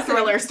is I'm how the guessing-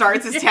 thriller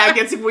starts. His tag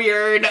gets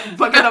weird.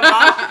 Book of the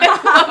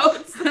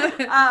month.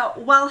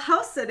 while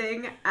house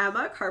sitting,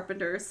 Emma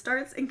Carpenter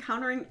starts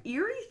encountering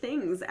eerie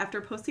things after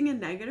posting a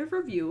negative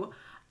review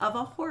of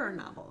a horror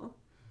novel.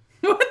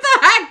 What the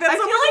heck? That's so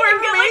feel much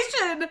like more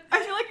I information. I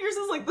feel like yours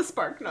is like the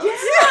Spark Notes.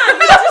 Yeah,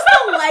 just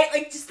a light,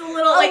 like just a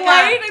little, like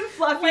light and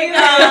fluffy.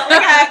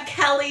 like a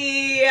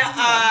Kelly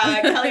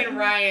and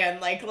Ryan,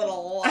 like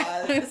little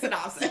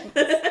synopsis.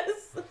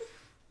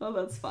 Oh,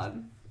 that's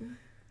fun.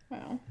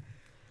 Wow.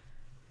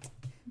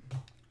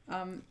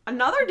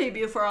 Another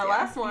debut for our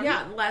last one.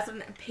 Yeah, the last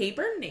one,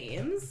 Paper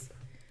Names,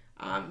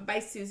 by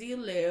Susie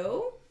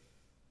Liu.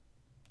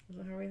 Is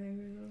that how we think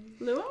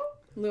it is? Luo?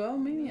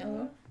 Luo, maybe?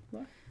 Luo?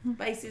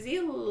 By Susie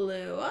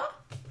Liu.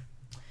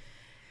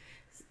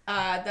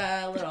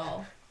 The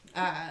little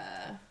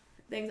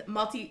things,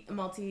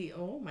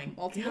 oh my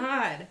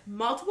god,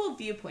 multiple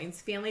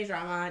viewpoints, family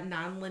drama,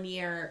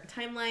 non-linear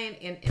timeline,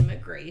 and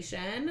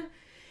immigration.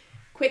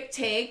 Quick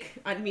take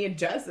on me and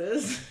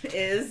Jess's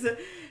is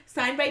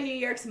singed by New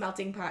York's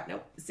melting pot,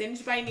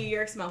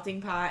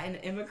 an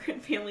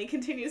immigrant family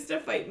continues to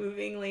fight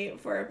movingly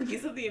for a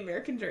piece of the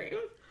American dream.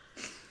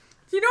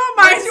 You know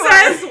what mine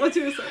says? What's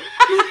yours say?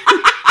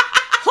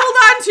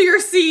 Hold on to your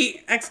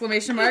seat!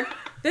 Exclamation mark.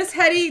 This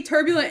heady,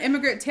 turbulent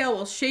immigrant tale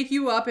will shake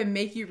you up and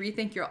make you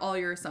rethink all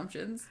your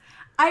assumptions.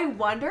 I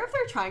wonder if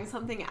they're trying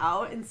something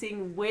out and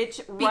seeing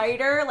which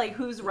writer, like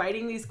who's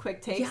writing these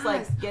quick takes, Yes.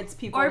 like gets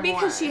people Or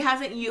because more.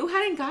 you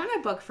hadn't gotten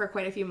a book for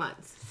quite a few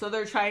months. So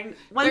they're trying.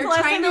 When's They're the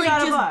last trying time to you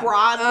got a just book?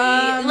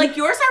 broadly, like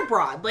yours are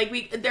broad,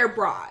 they're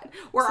broad.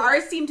 Where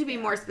ours seem to be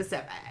more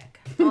specific.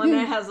 Melinda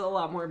has a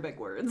lot more big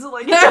words.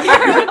 Like, Like,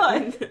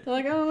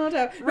 I don't know what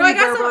to... No,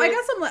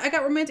 I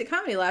got romantic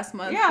comedy last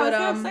month. yeah, but,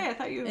 I was gonna say, I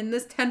thought you. in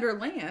this tender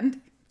land.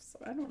 So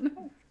I don't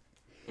know.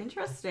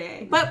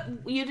 Interesting. But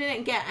you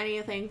didn't get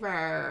anything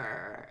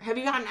for. Have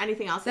you gotten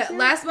anything else? This That year?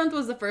 last month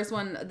was the first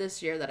one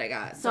this year that I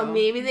got. So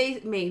maybe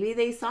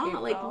they saw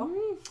April. like.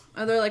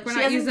 Oh, they're like, we're She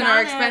not hasn't using our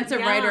done it, expensive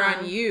yeah. writer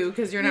on you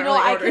because you're not You know,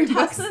 really I ordering can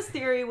test books. this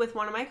theory with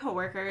one of my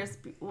coworkers.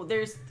 Well,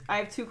 I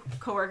have two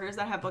coworkers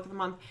that have book of the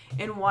month,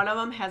 and one of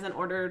them hasn't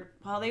ordered.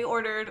 Well, they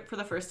ordered for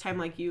the first time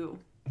like you,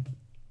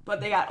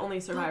 but they got only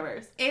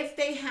Survivors. If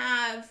they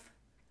have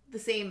the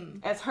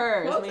same. As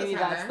hers, Quotes maybe as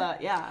that's her. the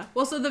yeah.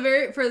 Well, so the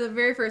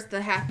very first,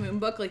 the Half Moon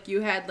book, like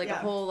you had like a Yeah.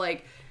 whole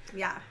like.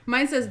 Yeah.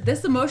 Mine says,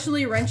 this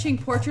emotionally wrenching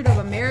portrait of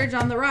a marriage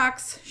on the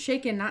rocks,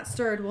 shaken, not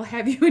stirred, will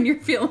have you in your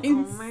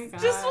feelings. Oh my god.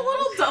 Just a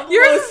little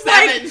Yours is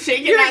 007 like,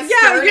 shaking yours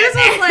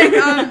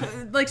that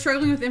was like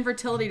struggling with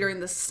infertility during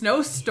the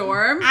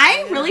snowstorm.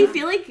 I really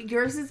feel like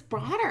yours is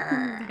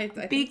broader. I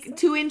think so.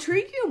 To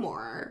intrigue you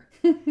more.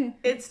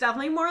 It's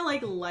definitely more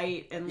like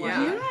light and like.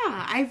 Yeah. Yeah,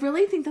 I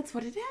really think that's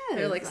what it is.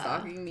 They're like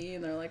stalking me,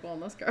 and they're like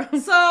wellness girl.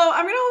 So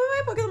I'm gonna open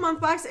my book of the month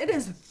box. It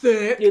is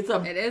thick.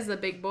 It is a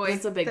big boy.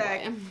 It's a big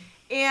Thick. boy.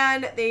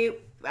 And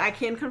I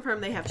can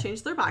confirm they have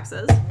changed their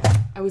boxes.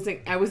 I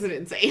wasn't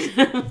insane.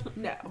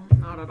 No,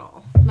 not at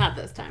all. Not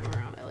this time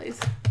around, at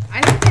least.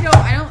 I think they don't.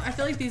 I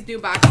feel like these new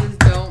boxes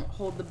don't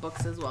hold the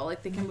books as well.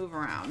 Like they can move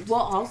around. Well,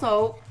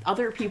 also,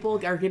 other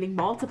people are getting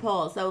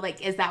multiple. So,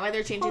 like, is that why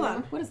they're changing Hold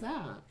them? on. What is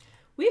that?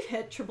 We've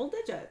hit triple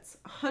digits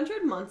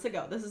 100 months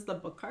ago. This is the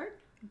book card,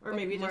 or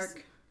maybe just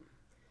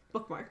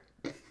bookmark.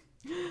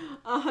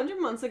 100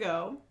 months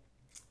ago.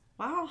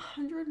 Wow,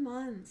 100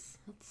 months.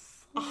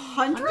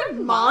 100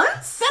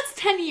 months? That's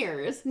 10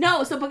 years.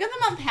 No, so Book of the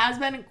Month has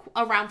been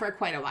around for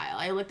quite a while.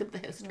 I looked at the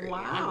history.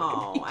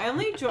 Wow. I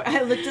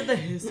looked at the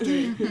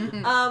history.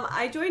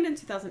 I joined in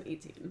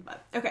 2018,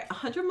 but okay,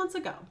 100 months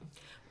ago,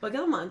 Book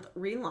of the Month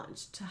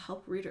relaunched to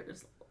help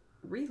readers.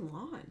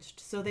 Relaunched.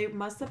 So they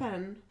must have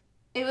been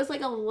It was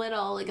like a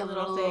little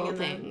thing and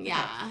thing. then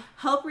Yeah.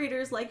 help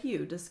readers like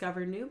you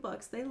discover new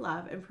books they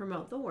love and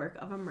promote the work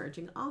of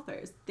emerging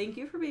authors. Thank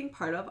you for being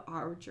part of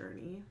our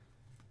journey.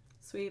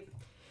 Sweet.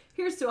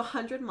 Here's to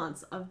 100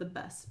 months of the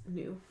best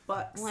new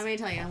books. Let me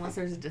tell you, unless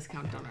there's a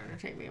discount, don't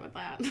entertain me with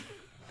that.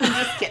 I'm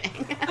just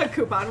kidding. A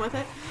coupon with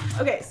it.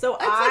 Okay, so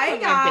It's like I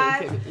when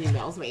got. my bank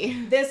emails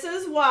me. This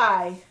is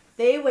why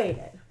they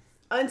waited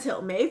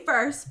until May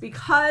 1st,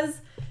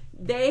 because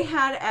they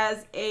had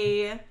as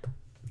a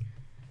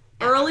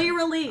early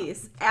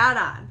release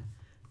add-on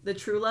The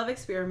True Love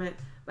Experiment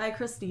by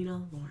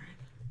Christina Lauren.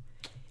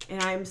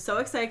 And I'm so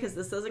excited because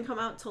this doesn't come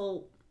out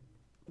till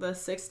the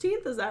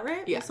 16th. Is that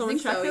right? Yeah, Will someone I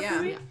think check so, that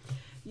for me?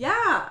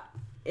 Yeah.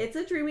 It's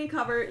a dreamy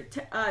cover.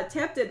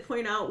 Tap did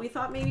point out we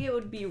thought maybe it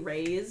would be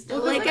raised.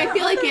 Well, Like, there's I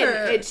feel like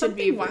other- it should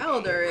be something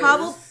wilder.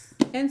 Probably-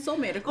 And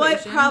Soulmate But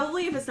Equation.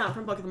 probably if it's not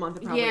from Book of the Month,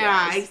 it probably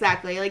Yeah, is.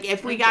 exactly. Like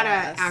if we I got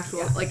guess. a actual,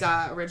 Yes. like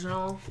a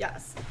original.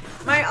 Yes.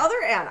 My other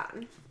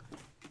add-on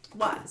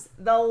was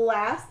The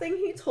Last Thing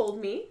He Told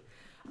Me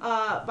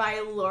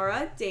by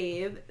Laura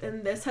Dave,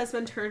 and this has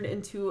been turned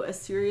into a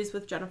series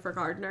with Jennifer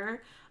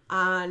Gardner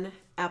on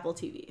Apple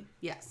TV.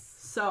 Yes.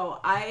 So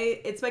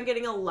it's been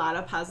getting a lot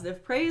of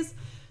positive praise.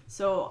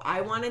 So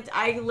I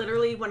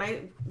literally, when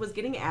I was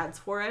getting ads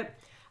for it,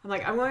 I'm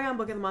like, I'm going on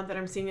Book of the Month and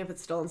I'm seeing if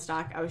it's still in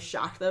stock. I was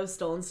shocked that it was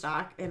still in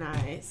stock and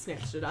I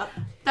snatched it up.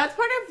 That's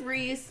part of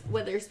Reese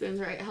Witherspoon's,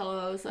 right?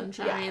 Hello,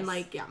 Sunshine. Yes.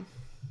 Like, yeah.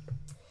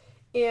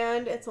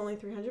 And it's only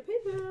 300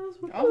 pages.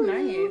 Oh,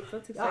 nice.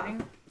 That's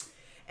exciting.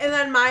 And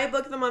then my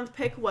Book of the Month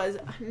pick was,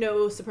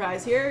 no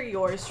surprise here,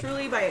 Yours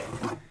Truly by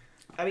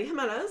Abby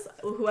Jimenez,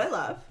 who I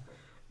love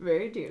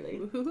very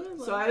dearly.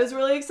 So I was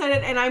really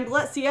excited, and I'm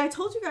glad. See, I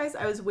told you guys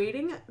I was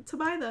waiting to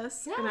buy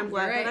this, and I'm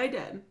glad you're that I right.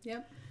 did.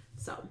 Yep.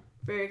 So,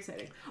 very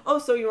exciting. Oh,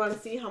 so you want to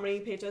see how many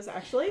pages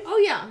actually? Oh,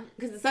 yeah.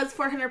 Because it says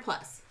 400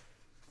 plus.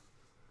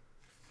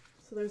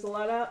 So there's a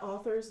lot of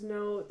author's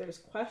note. There's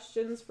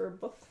questions for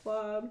book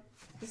club,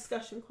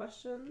 discussion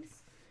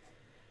questions.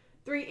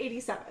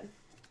 $3.87.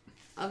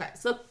 Okay,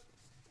 so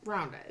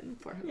rounded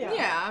for him. Yeah.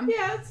 Yeah.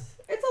 Yeah,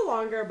 it's a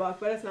longer book,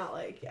 but it's not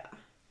like, yeah.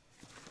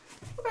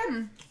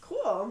 Okay,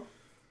 cool.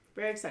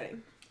 Very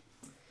exciting.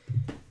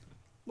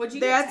 What'd you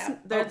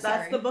get?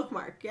 That's the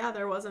bookmark. Yeah,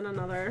 there wasn't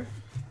another.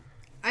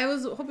 I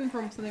was hoping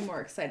for something more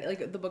exciting.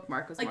 Like the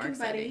bookmark was Like more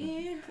exciting.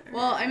 confetti?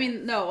 Well, I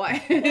mean, no. What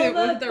if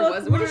the there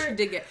was? What if she bookmark-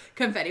 did get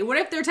confetti? What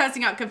if they're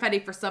testing out confetti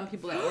for some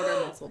people that order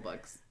multiple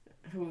books?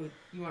 Who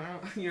you want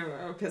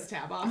to piss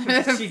tab off?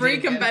 Free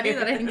confetti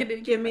that I didn't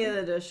get. Give me an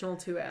additional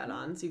 2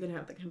 add-ons. You can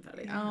have the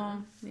confetti.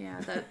 Oh, yeah,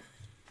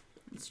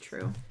 that's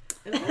true.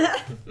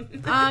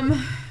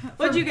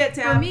 What'd you get,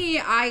 Tab? For me,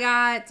 I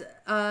got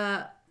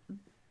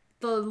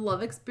The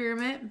Love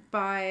Experiment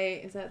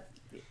by, is that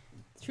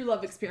True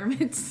Love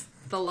Experiments?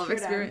 The Love True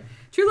Experiment.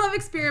 True Love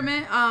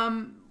Experiment,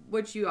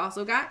 which you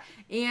also got.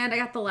 And I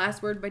got The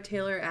Last Word by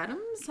Taylor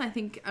Adams. I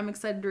think I'm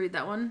excited to read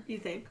that one. You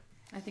think?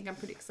 I think I'm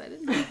pretty excited.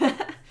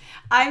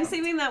 I'm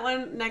saving that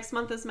one. Next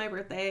month is my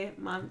birthday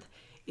month,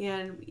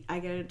 and I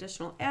get an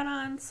additional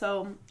add-on,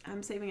 so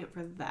I'm saving it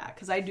for that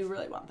because I do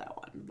really want that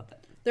one.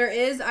 But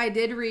I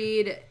did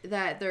read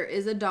that there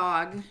is a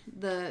dog.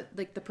 The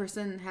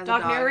person has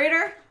dog a dog.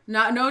 narrator?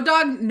 No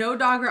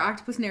dog or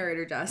octopus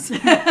narrator, Jess.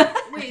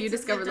 Wait, you so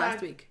discovered the last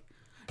dog- week.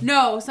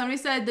 No, somebody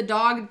said the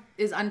dog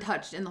is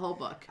untouched in the whole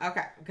book.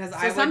 Okay, because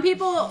So some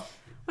people,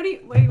 What do you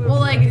well,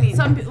 what do you mean?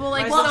 some people,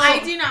 like, Well, so, I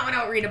do not want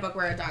to read a book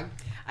where a dog.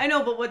 I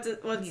know, but what's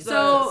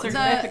so the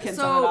significance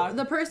of a dog?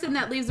 the person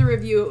that leaves a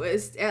review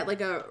is at like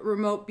a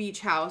remote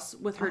beach house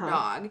with her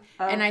dog,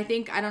 and I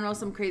think, I don't know,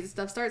 some crazy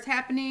stuff starts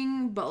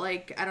happening, but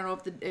like I don't know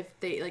if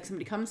they like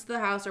somebody comes to the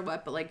house or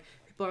what, but like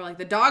people are like,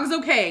 the dog's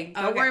okay,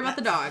 don't Okay, worry about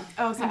the dog.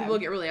 okay. Some people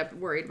get really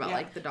worried about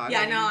like the dog. Yeah,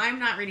 getting- no, I'm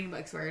not reading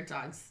books where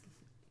dogs.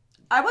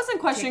 I wasn't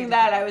questioning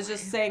that. I was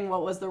just saying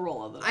what was the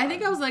role of the dog. I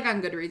think I was like on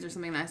Goodreads or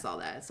something and I saw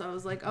that, so I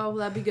was like, oh, well,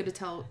 that'd be good to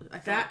tell. I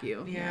feel like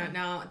you. Yeah,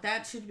 no,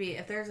 that should be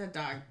if there's a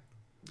dog.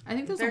 I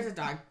think If there's there's a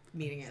dog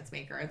meeting its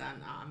maker,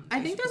 then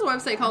I think there's a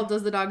website called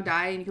Does the Dog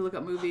Die? And you can look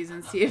up movies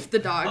and see if the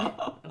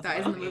dog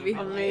dies in the movie.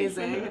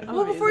 amazing.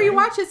 Well, before you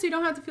watch it, so you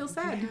don't have to feel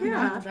sad.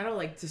 Yeah, that'll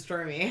like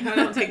destroy me. I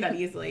don't take that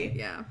easily.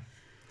 Yeah.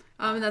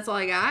 And that's all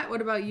I got.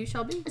 What about you,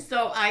 Shelby?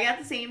 So I got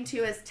the same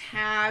two as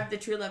Tab, The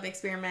True Love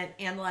Experiment,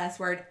 and The Last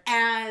Word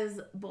as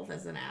both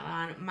as an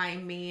add-on. My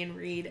main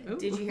read. Ooh.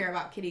 Did you hear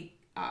about Kitty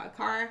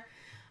Carr?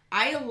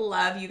 I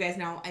love, you guys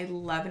know, I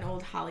love an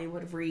old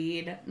Hollywood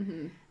read.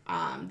 Mm-hmm.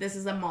 This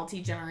is a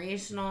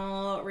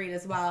multi-generational read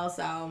as well,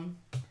 so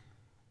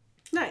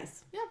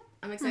Nice. yeah,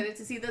 I'm excited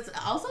to see this.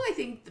 Also, I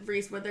think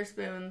Reese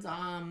Witherspoon's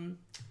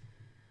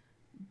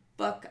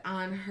book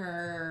on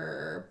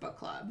her book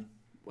club,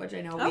 which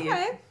I know we've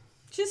Okay.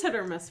 She's hit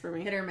or miss for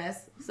me. hit or miss.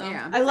 So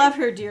Yeah. I love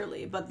her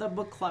dearly, but the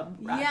book club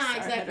reps Yeah, are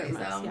exactly, hit or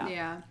miss. so- Yeah.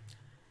 Yeah.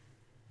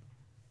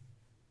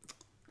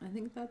 I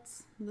think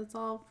that's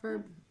all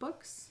for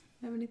books.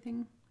 Have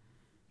anything?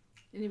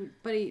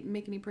 Anybody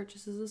make any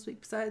purchases this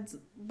week besides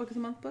Book of the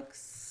Month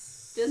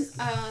books? just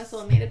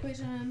Soulmate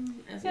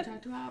Equation, as we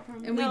talked about from.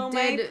 And we No,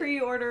 my did-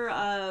 pre-order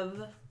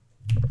of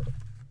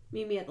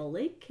Meet Me at the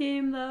Lake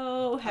came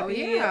though. Happy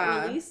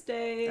yeah. release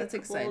day. That's a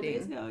couple of days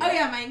exciting. ago. Oh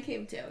yeah, mine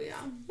came too. Yeah.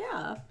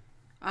 Yeah.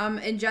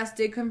 And Jess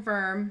did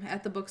confirm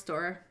at the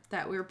bookstore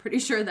that we were pretty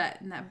sure that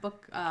in that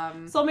book.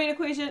 Soulmate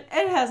Equation.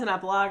 It has an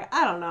epilogue.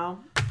 I don't know.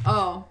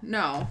 Oh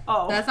no.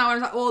 Oh. That's not what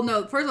I'm talking. Well,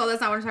 no. First of all,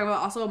 that's not what I'm talking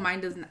about. Also, mine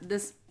does not.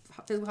 This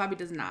physical copy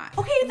does not.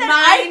 Okay, then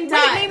Mine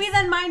does. maybe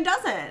then mine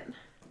doesn't.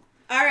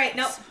 All right.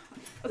 Nope.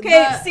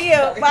 Okay, see you.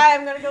 Bye.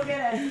 I'm gonna go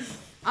get it.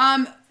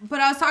 But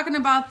I was talking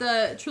about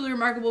the Truly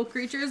Remarkable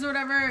Creatures or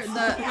whatever.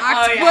 The Oh,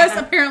 octopus yeah.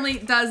 apparently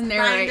does Mine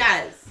narrate.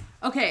 does.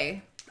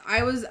 Okay, I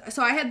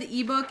had the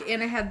ebook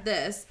and I had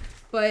this,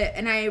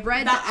 and I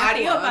read The the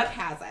epilogue. audiobook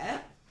has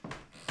it.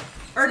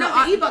 Or no,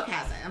 So the ebook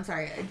has it. I'm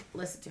sorry, I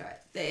listened to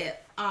it.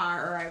 Or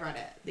I read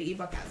it. The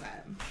ebook has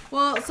it.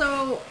 Well,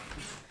 so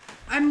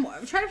I'm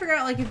trying to figure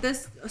out like if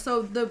this.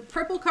 So the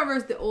purple cover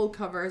is the old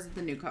cover, is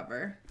the new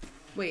cover?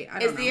 Wait, I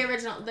don't It's know. the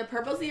original. The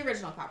purple's the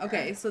original cover.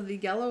 Okay, so the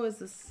yellow is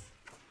this.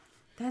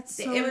 That's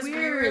so It was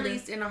weird.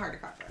 re-released in a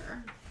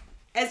hardcover.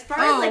 As far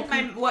Oh, as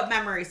like what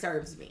memory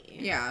serves me.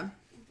 Yeah.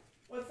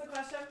 What's the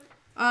question?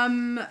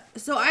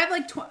 So I have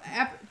like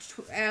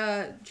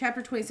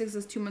chapter 26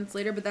 is 2 months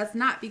later, but that's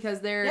not because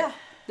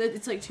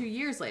it's like 2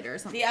 years later or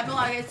something. The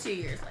epilogue is 2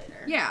 years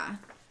later. Yeah.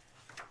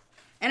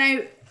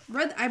 And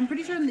I'm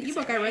pretty sure in the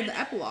ebook I read the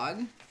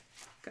epilogue.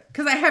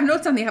 Because I have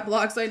notes on the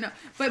epilogue, so I know.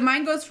 But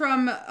mine goes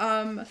from,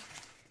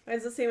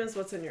 It's the same as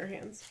what's in your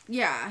hands.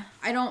 yeah,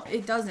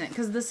 it doesn't.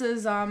 Because this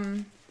is,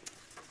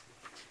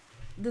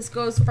 this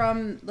goes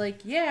from, like,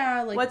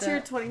 yeah, like What's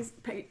your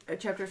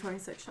chapter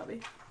 26,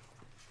 Shelby?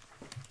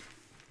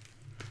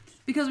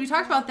 Because we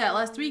talked about that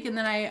last week, and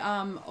then I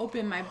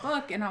opened my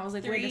book, and I was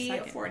like, wait a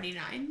second.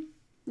 349.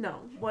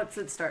 No. What's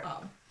it start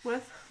Oh.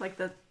 with? Like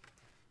does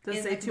it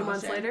In say the 2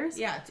 months commotion. later?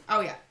 Yeah.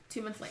 Oh yeah.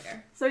 2 months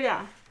later. So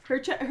yeah, her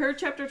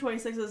chapter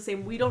 26 is the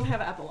same. We don't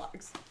have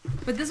epilogues.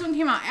 But this one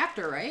came out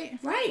after, right?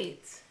 Right.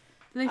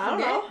 Did they I don't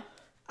forget? know.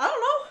 I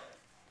don't know.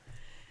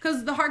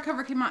 Because the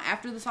hardcover came out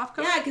after the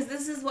softcover? Yeah, because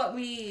this is what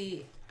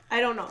we... I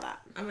don't know that.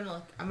 I'm going to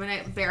look. I'm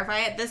going to verify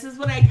it. This is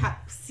what I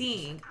kept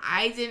seeing.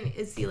 I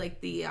didn't see,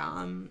 like, the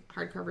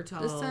hardcover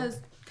till... This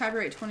says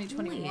copyright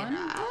 2021.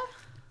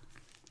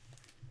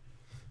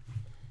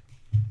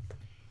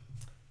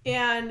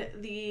 And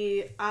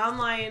the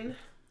online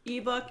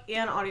ebook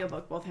and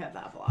audiobook both have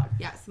the epilogue.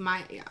 Yes,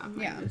 mine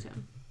Yeah. do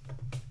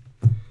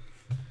too.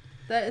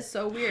 That is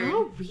so weird.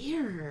 How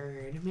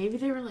weird. Maybe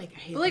they were like, I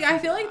hate But, like, this I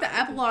feel like the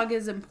epilogue. epilogue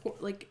is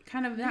important, like,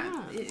 kind of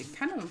not,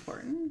 kind of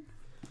important.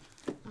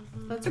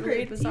 That's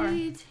really bizarre.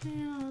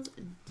 Details,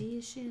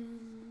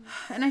 edition.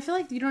 And I feel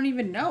like you don't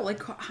even know.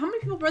 Like, how many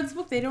people read this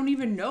book? They don't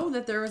even know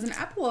that there was an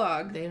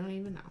epilogue. They don't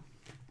even know.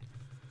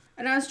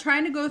 And I was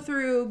trying to go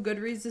through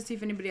Goodreads to see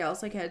if anybody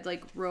else like had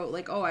like wrote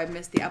like, oh, I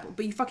missed the epilogue.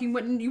 But you fucking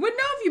wouldn't know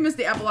if you missed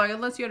the epilogue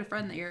unless you had a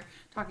friend that you're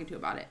talking to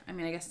about it. I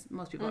mean, I guess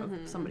most people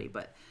have somebody,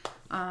 but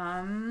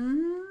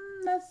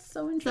that's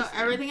so So interesting.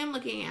 everything I'm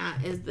looking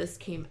at is this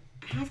came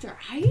after.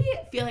 I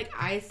feel like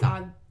I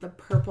saw the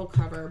purple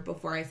cover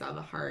before I saw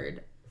the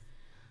hard.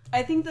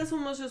 I think this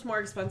one was just more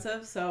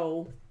expensive,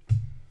 so...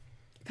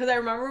 Because I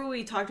remember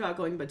we talked about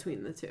going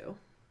between the two.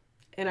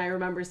 And I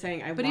remember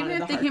saying I But wanted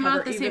even if the they came out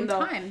at hardcover, the same even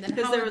though- time, then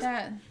because how there would was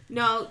that?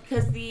 No,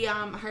 because the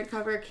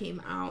hardcover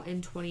came out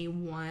in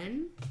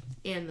 21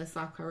 and the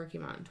softcover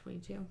came out in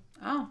 22.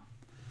 Oh,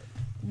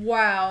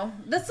 wow,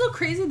 that's so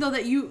crazy though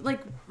that you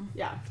like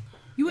Yeah.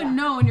 you wouldn't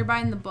know when you're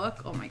buying the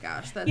book. Oh my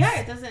gosh, that's Yeah,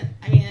 it doesn't.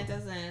 I mean, it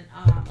doesn't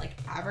like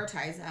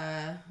advertise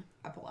a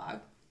epilogue.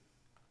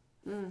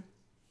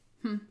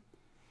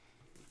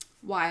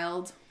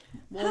 wild.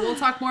 Well, we'll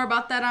talk more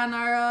about that on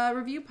our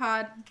review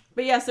pod.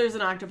 But yes, there's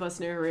an octopus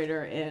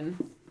narrator in,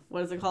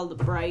 what is it called?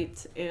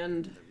 Bright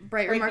and...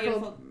 Bright,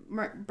 Beautiful.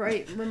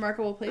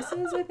 remarkable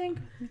places. I think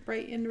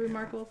Bright and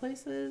Remarkable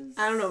Places.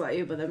 I don't know about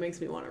you, but that makes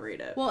me want to read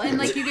it. Well, and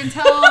like you can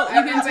tell, I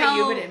don't know about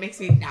you, but it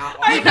makes me not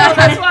want I to. know,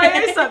 that's why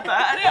I said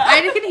that. Yeah.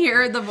 I can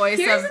hear the voice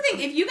Here's of. the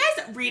thing: if you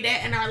guys read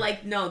it and are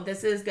like, "No,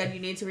 this is good. You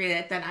need to read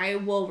it," then I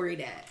will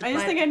read it. I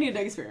just But think I need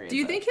to experience Do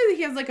you it. think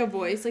he has like a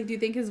voice? Like, do you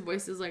think his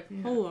voice is like,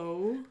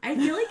 hello? I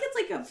feel like it's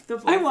like the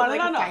voice I of, want like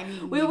it a on...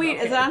 Finding Wait, Nemo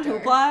is it on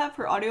character. Hoopla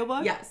for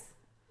audiobook? Yes.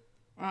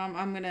 I'm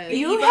gonna.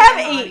 You Ebook have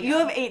and 8. audio. You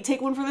have 8.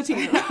 Take one for the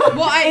team.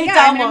 Well, I 8 yeah,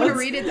 I mean, I'm gonna downloads.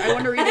 read it. I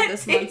want to read it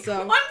this month. Take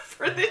So, one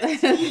for the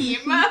team.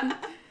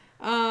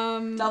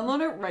 Download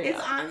it right It's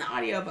now. on the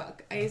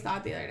audiobook. I saw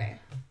it the other day.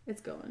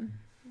 it's going.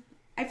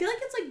 I feel like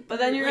it's like. But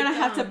then you're like, gonna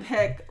have to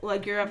pick,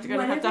 like, you're gonna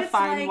what have if to it's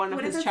find like- one of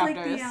what if his it's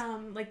chapters.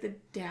 Like the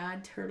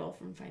dad turtle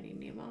from Finding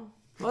Nemo.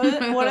 What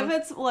if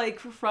it's, like,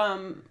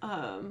 from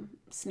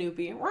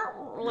Snoopy?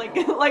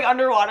 Like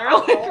underwater.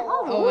 Like,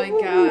 Oh my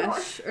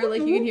gosh! Or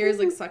like you can hear his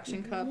like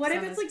suction cups. What if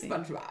on it's his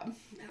like feet. SpongeBob?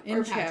 In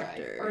or Patrick,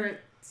 chapter. or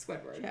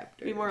Squidward.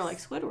 Chapters. be more like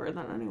Squidward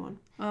than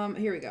anyone.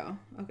 Here we go.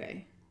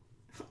 Okay.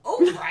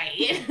 Oh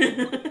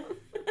right.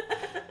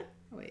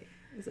 Oh, wait,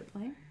 is it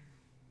playing?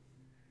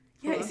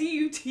 Yeah, Hello? see,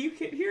 you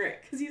can't hear it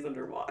because he's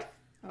underwater.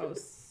 Oh,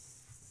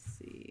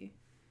 see.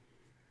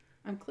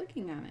 I'm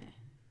clicking on it.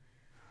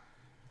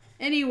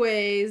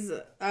 Anyways,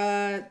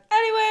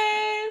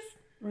 Anyways,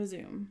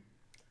 resume.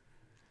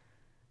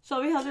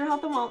 Shelby, how's your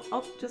health and well?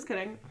 Oh, just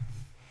kidding.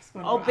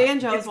 SpongeBob. Oh,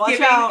 banjos, It's watch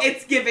giving, out.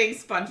 It's giving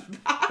SpongeBob.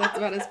 That's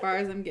about as far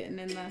as I'm getting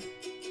in the.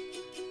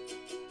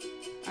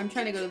 I'm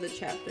trying to go to the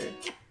chapter.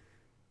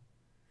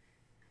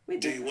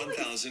 Wait, Day this is like-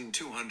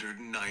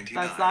 1299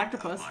 That's the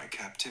octopus. of my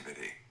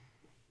captivity.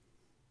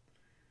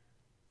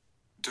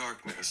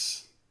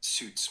 Darkness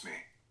suits me.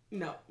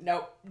 No.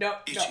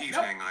 Each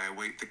evening I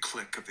await the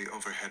click of the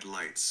overhead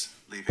lights,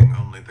 leaving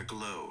only the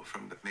glow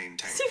from the main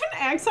tank. Does he have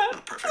an accent?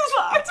 Not perfect, Does the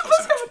not octopus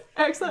close have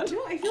an accent?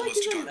 No, I feel like Almost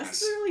he's darkness,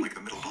 unnecessarily like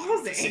the middle bottom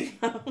of the sea.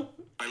 pausing.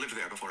 I lived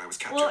there before I was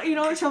captured. Well, you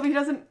know, and Shelby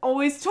doesn't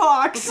always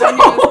talk, When so... he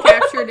was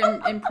captured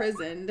and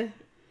imprisoned.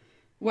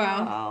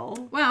 Wow.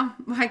 Wow. Wow.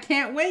 I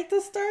can't wait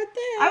to start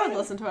this. I would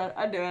listen to it.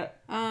 I'd do it.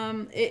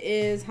 It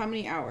is, how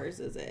many hours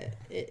is it?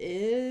 It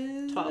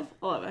is 12,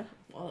 11.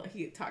 Well,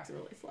 he talks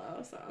really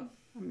slow, so.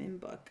 I'm in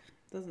book.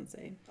 Doesn't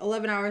say.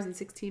 11 hours and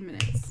 16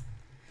 minutes.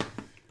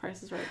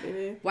 Price is right,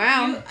 baby.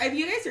 Wow. If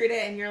you guys read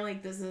it and you're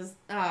like, this is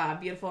a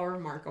beautiful,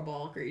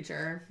 remarkable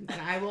creature, then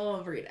I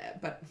will read it.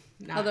 But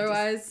not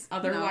Otherwise,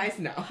 otherwise,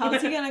 no.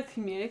 How's he gonna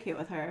communicate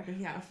with her?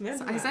 Yeah.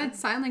 I said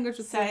sign language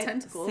with the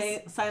tentacles.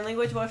 Sign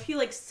language. What if he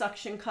like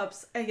suction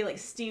cups? He like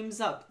steams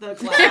up the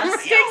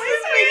glass. Sticks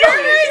his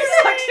fingers.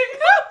 Suction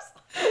cups.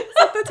 It's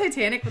like the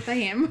Titanic with the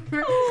hammer.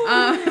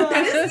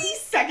 That is the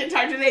second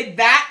time today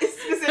that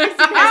specific thing has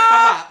come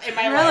up in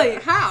my Really?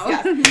 life. How?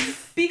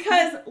 Yes.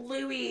 Because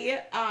Louis,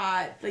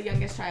 the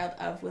youngest child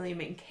of William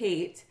and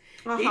Kate,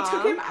 they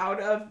took him out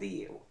of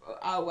the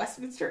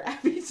Westminster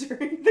Abbey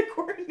during the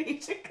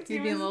coronation because He's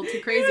he being was a little too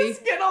He crazy. was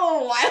getting a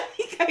little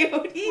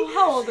wily coyote.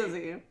 How old is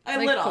he? A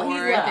Like little. 4, He's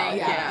I little, think,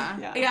 yeah.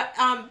 yeah.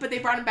 Yeah, but they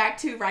brought him back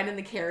to ride in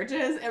the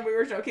carriages, and we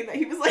were joking that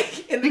he was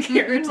like in the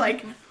carriage,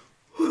 like,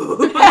 on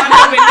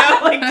the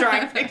window, like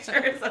drawing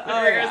pictures.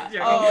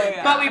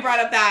 But we brought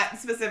up that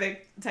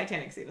specific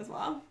Titanic scene as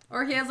well.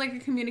 Or he has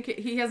like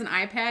he has an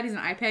iPad. He's an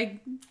iPad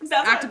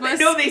That's octopus.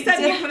 No, they said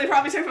they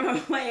probably took him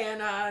away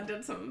and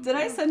did some. Did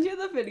I send you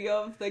the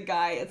video of the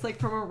guy? It's like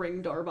from a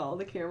Ring doorbell,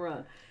 the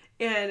camera.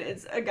 And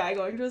it's a guy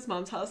going to his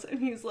mom's house and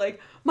he's like,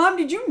 Mom,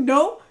 did you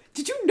know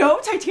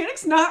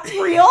Titanic's not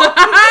real?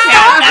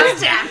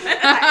 That's Chad.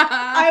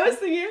 I was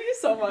thinking of you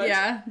so much.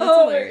 Yeah, that's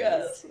oh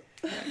hilarious.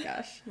 my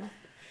gosh.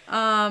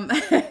 Oh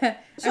my gosh.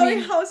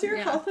 Shelly, how's your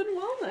health and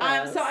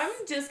wellness? So I'm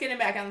just getting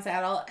back on the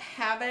saddle.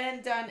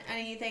 Haven't done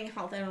anything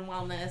health and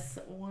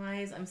wellness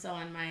wise. I'm still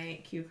on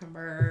my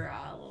cucumber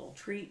little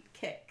treat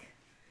kick.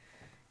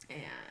 And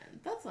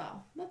that's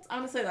all. That's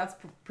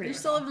pretty. You're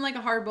still living like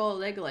a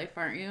hard-boiled egg life,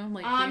 aren't you?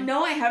 Like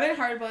no, I haven't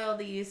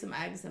hard-boiled some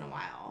eggs in a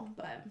while,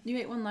 but you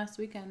ate one last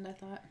weekend, I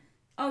thought.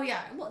 Oh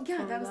yeah, well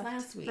yeah, that was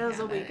last week. That was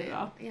a week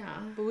ago. Yeah,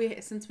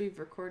 but since we've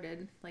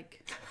recorded,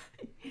 like,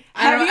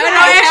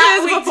 That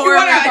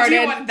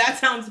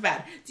sounds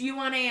bad. Do you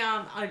want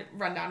a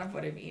rundown of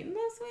what I mean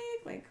this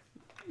week? Like,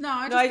 no,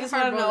 I just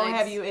want to know: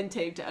 have you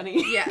intaked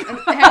any? Yeah,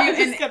 have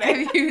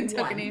you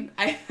intook any?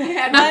 I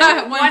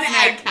had one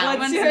egg count.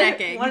 One snack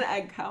egg. One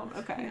egg count.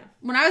 Okay. Yeah.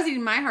 When I was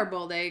eating my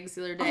hard-boiled eggs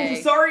the other day,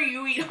 oh, sorry,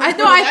 you eat. I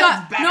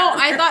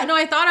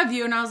thought of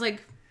you, and I was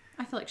like,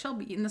 I feel like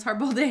Shelby eating this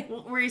hard-boiled egg.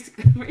 Were you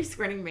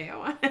squirting mayo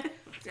on it?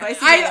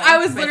 I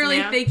was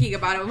literally thinking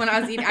about it when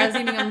I was eating. I was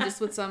eating them just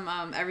with some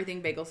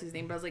everything bagel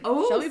seasoning, but I was like,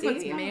 Shelby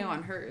puts mayo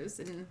on hers,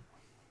 and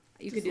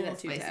you could do that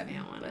too, Tab.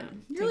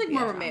 You're like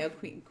more of a mayo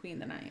queen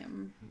than I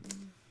am.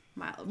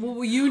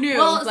 Well, you knew.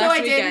 Well, so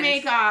I did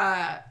make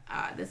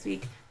this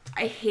week.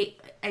 I hate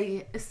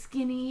a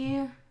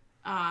skinny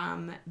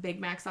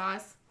Big Mac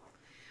sauce.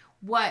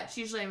 What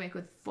usually I make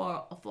with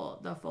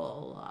the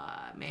full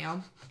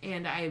mayo,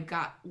 and I've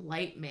got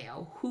light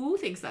mayo. Who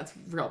thinks that's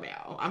real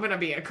mayo? I'm gonna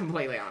be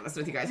completely honest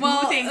with you guys.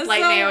 Who thinks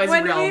light mayo is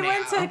real mayo? When we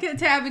went to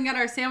Tab and got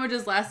our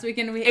sandwiches last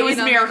weekend, it was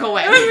Miracle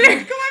Whip. It was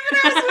Miracle Whip, and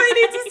I was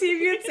waiting to see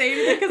if you'd say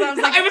anything because I was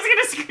like, I was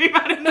gonna scream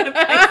out in the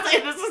face, say,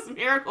 "This is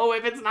Miracle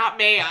Whip. It's not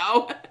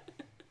mayo."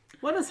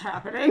 What is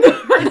happening? When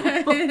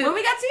we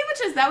got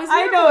sandwiches, that was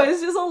I know,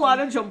 it's just a lot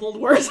of jumbled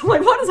words. I'm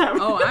like, what is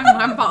happening? Oh,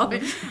 I'm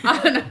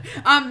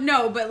following.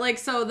 No, but like,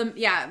 so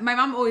my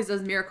mom always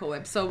does Miracle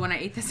Whip. So when I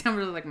ate the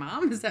sandwich, I was like,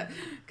 Mom, is that,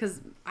 because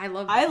I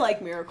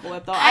like Miracle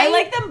Whip though. I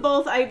like them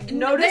both. I've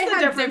noticed the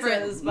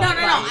differences. No.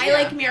 I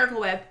like Miracle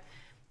Whip.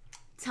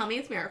 Tell me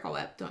it's Miracle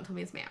Whip. Don't tell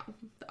me it's mayo.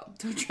 though.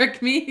 Don't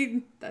trick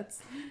me.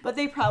 But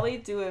they probably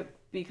do it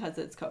because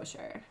it's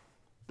kosher.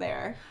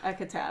 There at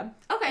Katab.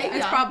 Okay,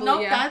 it's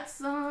probably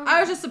that's. I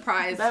was just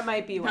surprised. That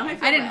might be why.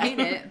 I didn't hate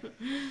it.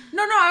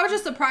 No, I was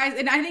just surprised,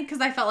 and I think because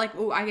I felt like,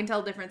 I can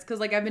tell the difference because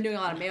like I've been doing a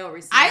lot of mayo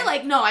recently.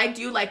 I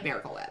do like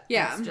Miracle Whip.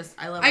 Yeah, it's just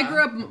I love. I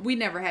grew up. We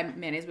never had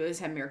mayonnaise, but we always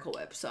had Miracle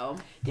Whip. So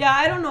yeah,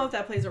 I don't know if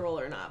that plays a role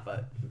or not,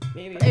 but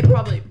maybe it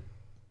probably.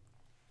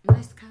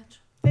 Nice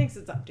catch. Thanks,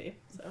 it's empty.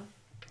 So.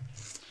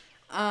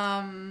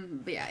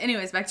 But yeah.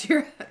 Anyways, back to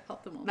your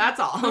health and wellness. That's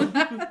all,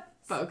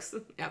 folks.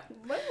 Yep.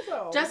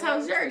 Jess,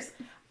 how's yours?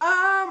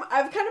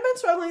 I've kind of been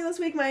struggling this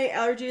week. My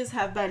allergies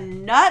have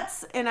been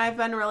nuts, and I've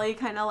been really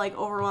kind of like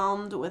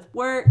overwhelmed with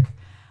work.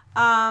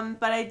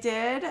 But I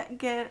did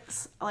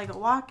get like a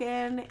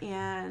walk-in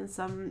and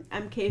some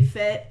MK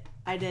Fit.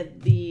 I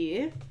did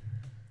the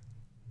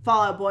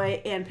Fall Out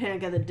Boy and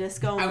Panic at the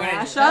Disco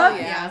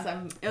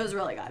mashup. It was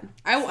really good.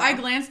 I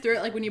glanced through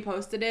it like when you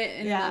posted it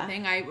and the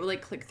thing. I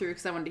like clicked through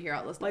because I wanted to hear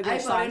out list. Like I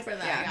voted for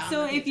that. Yeah.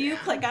 So if you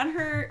click on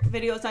her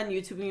videos on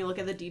YouTube and you look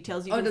at the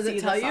details, you can does see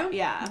it tell you?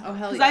 Yeah. Oh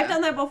hell yeah. Because I've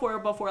done that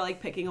before like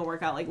picking a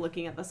workout, like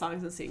looking at the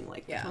songs and seeing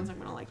like which ones I'm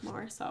gonna like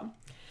more. So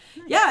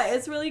yeah,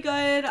 it's really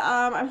good.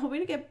 I'm hoping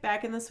to get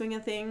back in the swing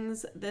of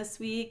things this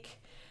week.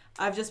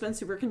 I've just been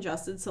super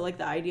congested, so like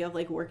the idea of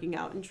like working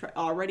out and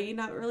already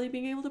not really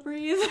being able to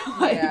breathe.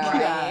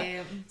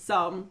 Right.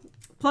 So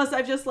plus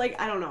I've just like,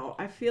 I don't know,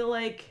 I feel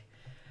like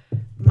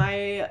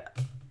my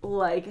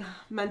like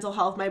mental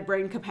health, my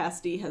brain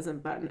capacity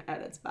hasn't been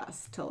at its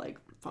best to like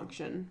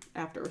function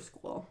after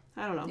school.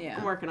 I don't know. Yeah.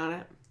 I'm working on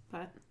it.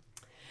 But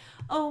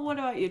what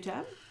about you,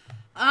 Tab?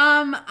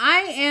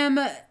 I am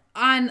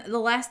on the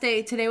last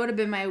day. Today would have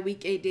been my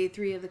week 8, day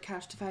 3 of the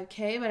Couch to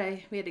 5K,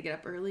 but we had to get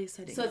up early,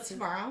 so I didn't. So it's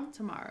tomorrow.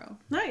 Tomorrow.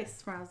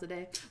 Nice. Tomorrow's the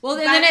day. Well,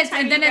 then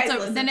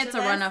it's a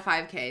run of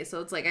 5K, so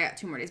it's like I got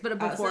 2 more days. But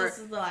before so this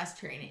is the last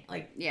training,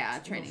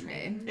 training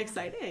day.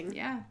 Exciting.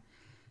 Yeah.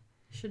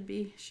 Should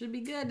be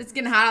good. It's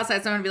getting hot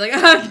outside, so I'm gonna be like,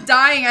 I'm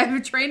dying.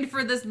 I've trained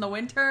for this in the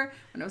winter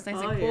when it was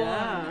nice and cool.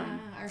 Yeah.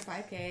 Our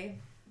 5K.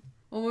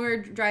 When we were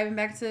driving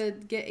back to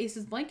get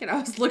Ace's blanket, I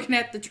was looking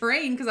at the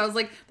terrain because I was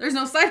like, there's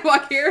no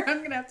sidewalk here. I'm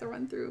going to have to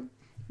run through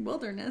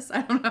wilderness.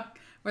 I don't know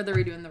where they're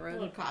redoing the road.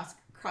 A little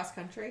cross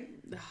country.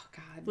 Oh,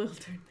 God.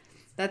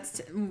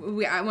 Wilderness.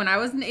 When I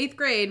was in 8th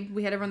grade,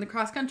 we had to run the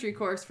cross country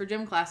course for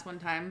gym class one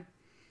time.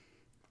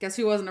 Guess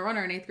who wasn't a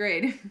runner in 8th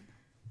grade?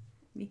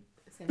 Me.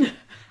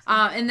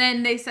 And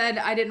then they said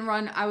I didn't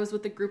run. I was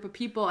with a group of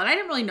people, and I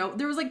didn't really know.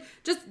 There was like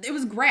it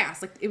was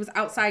grass, like it was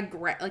outside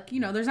grass, like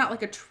there's not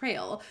like a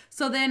trail.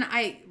 So then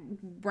I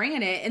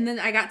ran it, and then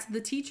I got to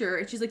the teacher,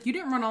 and she's like, "You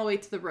didn't run all the way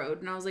to the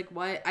road." And I was like,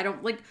 "What? I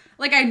don't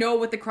like I know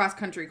what the cross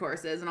country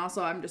course is, and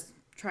also I'm just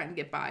trying to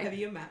get by." Have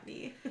you met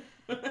me?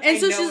 And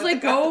so she's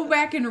like, "Go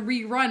back and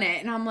rerun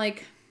it," and I'm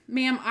like,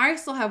 "Ma'am, I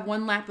still have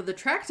one lap of the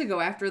track to go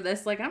after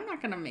this. Like, I'm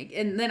not going to make it."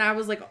 And then I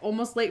was, like,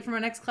 almost late for my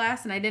next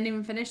class, and I didn't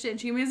even finish it, and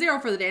she gave me a 0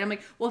 for the day. And I'm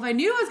like, well, if I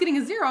knew I was getting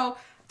a 0,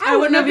 I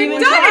wouldn't have even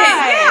done it.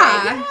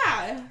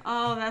 Yeah.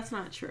 Oh, that's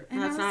not true.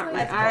 And That's not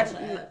like,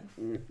 right.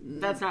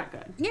 That's not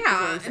good.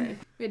 Yeah. And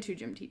we had 2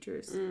 gym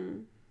teachers.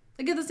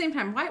 Like, at the same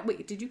time.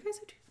 Wait, did you guys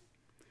have 2?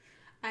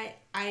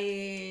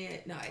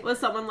 No. Was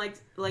someone like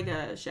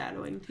a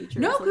shadowing teacher?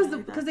 No, because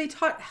because they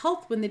taught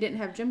health when they didn't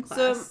have gym class.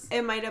 So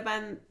it might have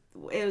been.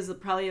 It was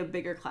probably a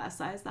bigger class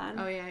size then.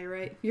 Oh yeah, you're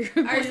right. You're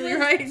completely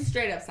right.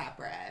 Straight up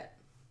separate.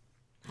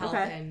 Health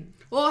and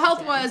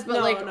health was,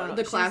 but No,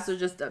 the class was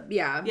just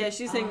Yeah,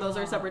 she's saying those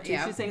are separate too.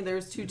 Yeah. She's saying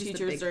there's 2 Just a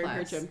teachers big during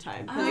her class. gym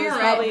time. Oh, you're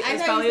right.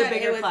 It's probably a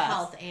bigger class.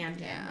 Health and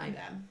gym. My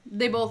bad.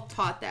 They both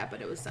taught that,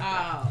 but it was separate.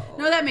 Oh.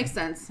 No, that makes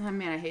sense. I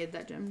mean, I hated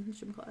that gym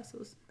class. It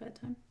was a bad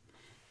time.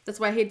 That's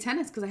why I hated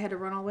tennis, because I had to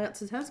run all the way out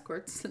to the tennis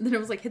courts. And then it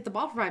was like, hit the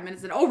ball for 5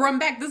 minutes, and run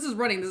back. This is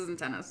running. This isn't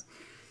tennis.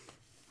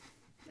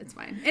 It's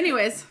fine.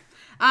 Anyways,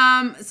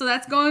 so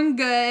that's going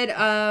good.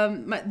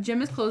 My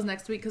gym is closed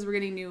next week because we're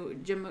getting new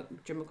gym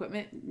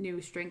equipment,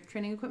 new strength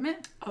training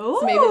equipment. Oh.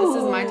 So maybe this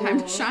is my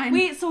time to shine.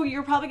 Wait, so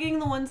you're probably getting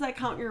the ones that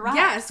count your reps?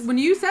 Yes. When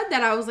you said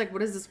that, I was like,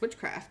 what is this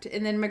witchcraft?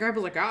 And then my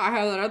grandpa was like, oh, I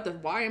have that at the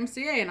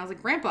YMCA. And I was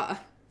like, Grandpa,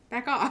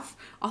 back off.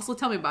 Also,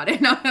 tell me about it.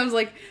 And I was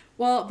like,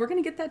 well, we're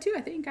going to get that too,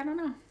 I think. I don't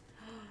know.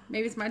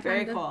 Maybe it's my time.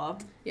 Very cool.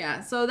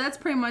 Yeah, so that's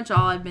pretty much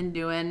all I've been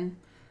doing.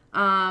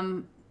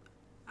 Yeah,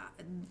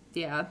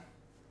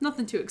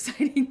 nothing too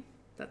exciting.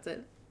 That's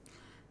it.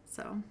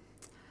 So,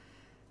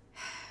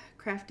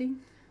 crafting.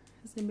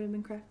 Has anybody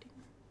been crafting?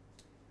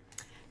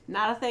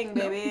 Not a thing,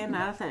 baby.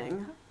 Not a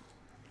thing.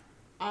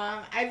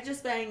 I've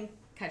just been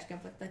catching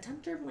up with the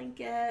temperature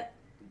blanket,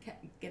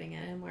 getting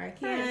it in where I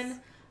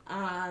can.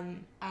 Nice.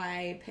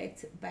 I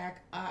picked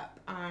back up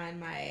on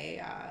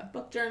my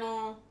book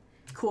journal.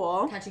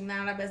 Cool. Catching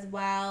that up as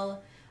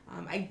well.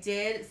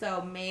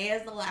 So May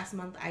is the last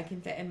month I can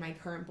fit in my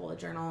current bullet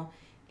journal,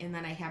 and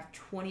then I have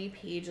 20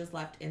 pages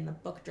left in the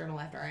book journal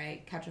after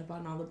I catch up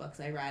on all the books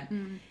I read.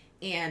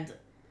 And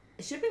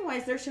shipping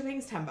wise, their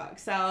shipping's $10.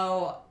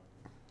 So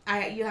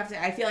I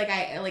feel like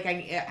I'm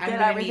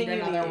gonna need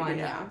another one.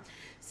 Yeah.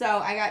 So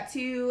I got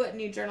 2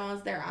 new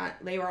journals.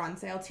 They were on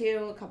sale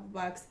too, a couple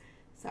bucks.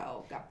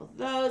 So got both of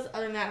those.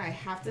 Other than that, I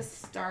have to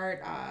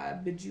start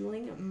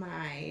bejeweling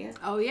my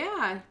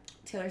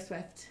Taylor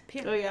Swift.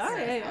 Oh yeah.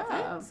 Outfit.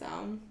 So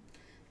I'm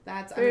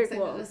Very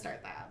excited cool. to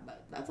start that.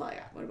 But that's all I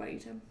got. What about you,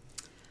 Tim?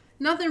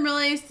 Nothing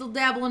really. Still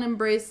dabbling in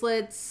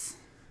bracelets.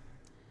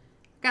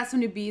 Got some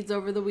new beads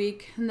over the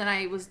week, and then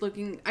I was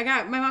looking.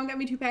 My mom got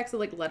me 2 packs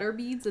of like letter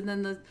beads, and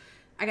then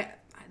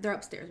they're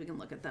upstairs. We can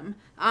look at them.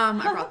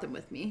 I brought them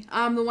with me.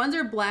 The ones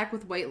are black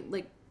with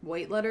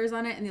white letters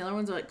on it, and the other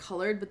ones are like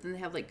colored, but then they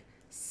have like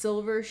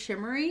silver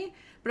shimmery.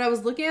 But I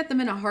was looking at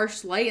them in a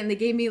harsh light, and they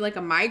gave me like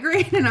a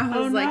migraine, and I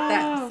was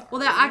that.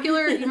 Well, that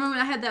ocular. You remember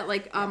I had that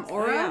like aura.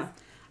 Oh, yeah.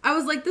 I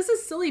was like, this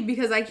is silly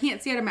because I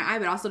can't see out of my eye,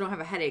 but I also don't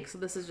have a headache, so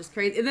this is just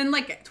crazy. And then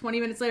like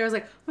 20 minutes later, I was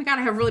like, oh my god,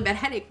 I have a really bad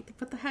headache.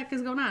 What the heck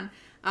is going on?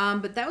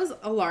 But that was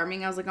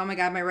alarming. I was like, oh my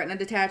god, my retina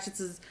detached.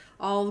 This is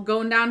all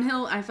going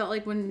downhill. I felt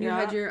like when you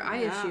had your eye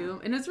issue,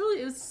 and it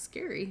was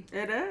scary.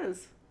 It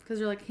is. Because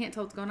you're like, I can't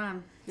tell what's going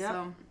on. Yep.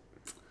 So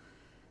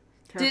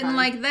Terrifying. didn't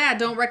like that.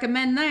 Don't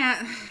recommend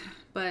that.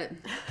 But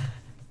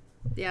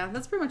yeah,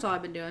 that's pretty much all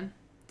I've been doing.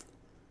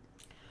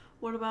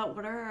 What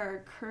are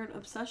our current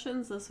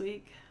obsessions this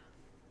week?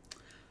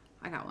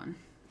 I got one.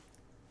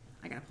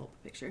 I gotta pull up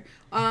a picture.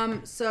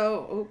 I'm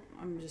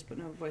just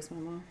putting a voice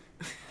memo.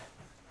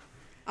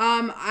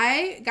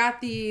 I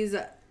got these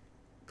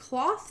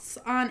cloths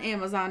on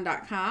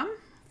Amazon.com,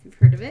 if you've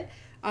heard of it.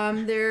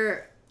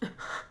 They're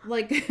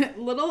like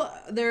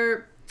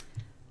they're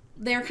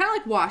kind of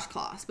like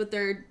washcloths, but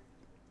they're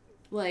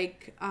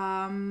like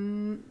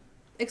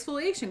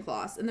exfoliation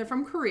cloths, and they're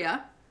from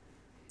Korea.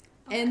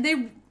 Okay.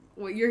 And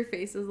your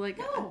face is like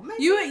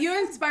you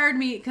inspired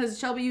me because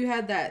Shelby, you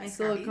had that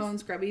silicone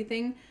scrubby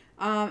thing,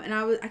 and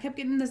I kept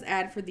getting this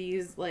ad for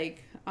these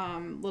like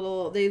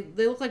little they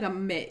look like a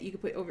mitt you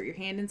could put over your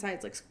hand inside.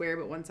 It's like square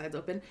but one side's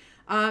open,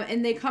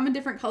 and they come in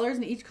different colors,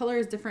 and each color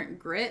is different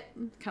grit,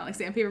 kind of like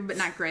sandpaper but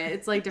not grit.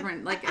 It's like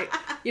different like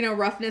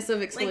roughness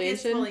of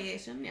exfoliation. Like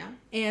exfoliation, yeah.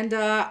 And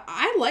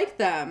I like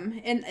them,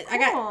 and cool. I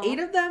got 8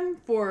 of them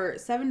for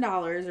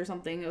 $7 or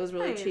something. It was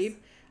really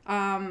cheap.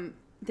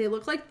 They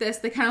look like this.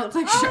 They kind of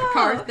look like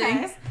car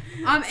things.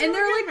 And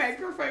they're like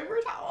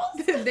microfiber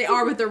towels. They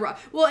are, but they're raw.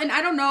 Well, and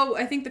I don't know.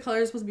 I think the color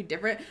is supposed to be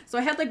different. So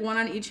I had like one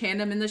on each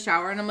hand. I'm in the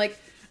shower, and I'm like,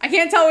 I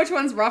can't tell which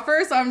one's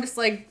rougher. So I'm just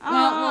like,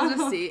 well, we'll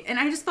just see. And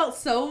I just felt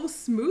so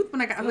smooth when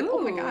I'm like, oh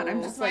my god,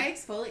 I'm just like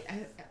exfoliate.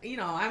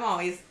 I'm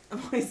always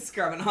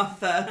scrubbing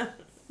off the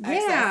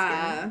excess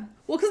Yeah. skin.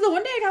 Well, because the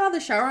one day I got out of the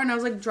shower and I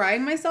was like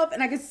drying myself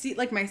and I could see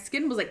like my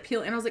skin was like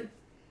peeling and I was like,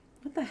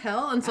 what the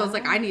hell? And so I was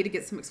like, I need to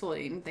get some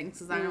exfoliating things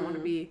because I don't want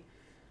to be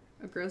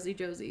a grossy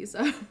Josie.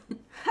 So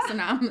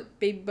now I'm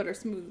baby butter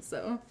smooth.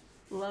 So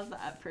Love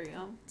that for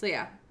you.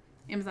 yeah,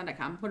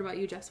 Amazon.com. What about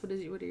you, Jess? What are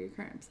your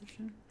current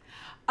obsession?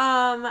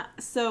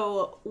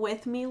 So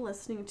with me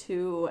listening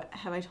to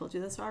Have I Told You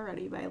This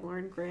Already by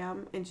Lauren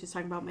Graham, and she's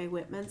talking about Mae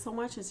Whitman so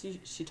much, and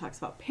she talks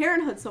about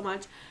Parenthood so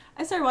much,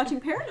 I started watching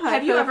Parenthood.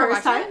 Have you for the ever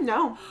first watched time. it?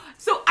 No.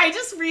 So I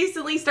just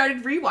recently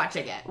started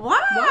rewatching it. Wow.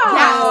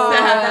 Yes.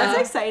 That's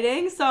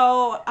exciting.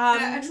 So,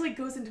 And it actually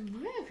goes into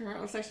my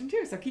current obsession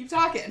too, so keep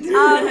talking.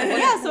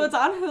 yeah, so it's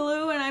on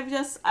Hulu,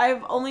 and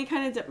I've only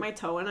kind of dipped my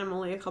toe in. I'm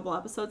only a couple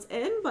episodes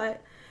in,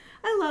 but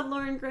I love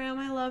Lauren Graham.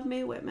 I love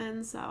Mae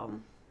Whitman, so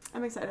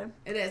I'm excited.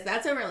 It is.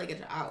 That's a really good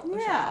show.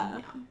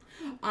 Yeah.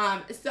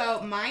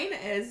 So mine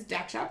is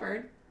Dak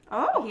Shepard.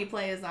 Oh. He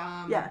plays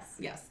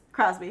Yes.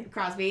 Crosby.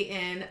 Crosby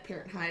in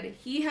Parenthood.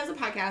 He has a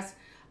podcast,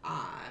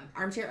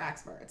 Armchair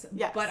Experts.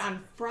 Yes. But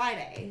on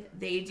Friday,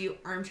 they do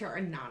Armchair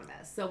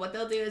Anonymous. So what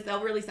they'll do is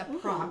they'll release a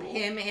prompt.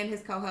 Him and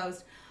his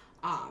co-host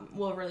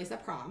will release a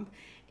prompt.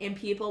 And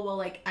people will,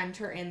 like,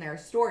 enter in their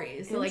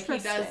stories. So, like, he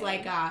does,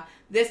 like,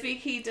 this week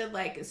he did,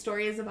 like,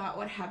 stories about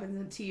what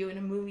happens to you in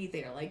a movie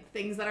theater. Like,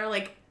 things that are,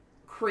 like,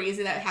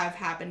 crazy that have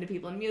happened to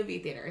people in movie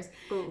theaters.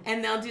 Ooh.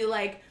 And they'll do,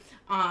 like,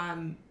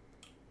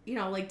 you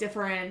know, like,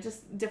 different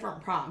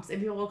prompts. And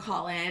people will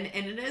call in.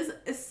 And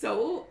it's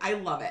so, I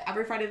love it.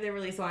 Every Friday they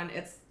release one.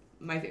 It's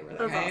my favorite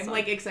thing. That's I'm, awesome.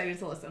 like, excited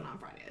to listen on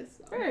Fridays.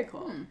 So. Very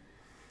cool.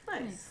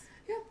 Nice.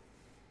 Yeah.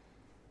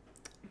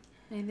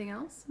 Anything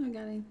else? We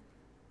got any?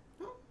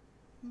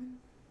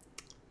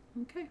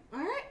 Okay. All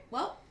right.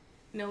 Well,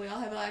 we all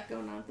have a lot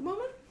going on at the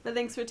moment. But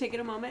thanks for taking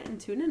a moment and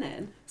tuning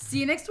in. See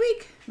you next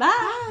week.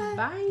 Bye.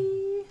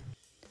 Bye.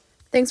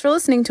 Thanks for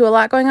listening to A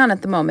Lot Going On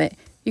at the Moment.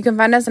 You can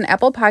find us on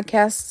Apple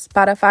Podcasts,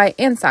 Spotify,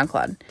 and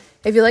SoundCloud.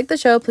 If you like the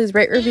show, please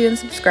rate, review, and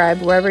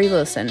subscribe wherever you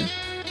listen.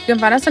 You can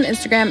find us on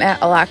Instagram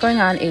at A Lot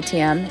Going On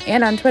ATM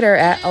and on Twitter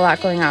at A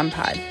Lot Going On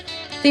Pod.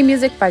 Theme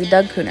music by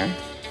Doug Cooner.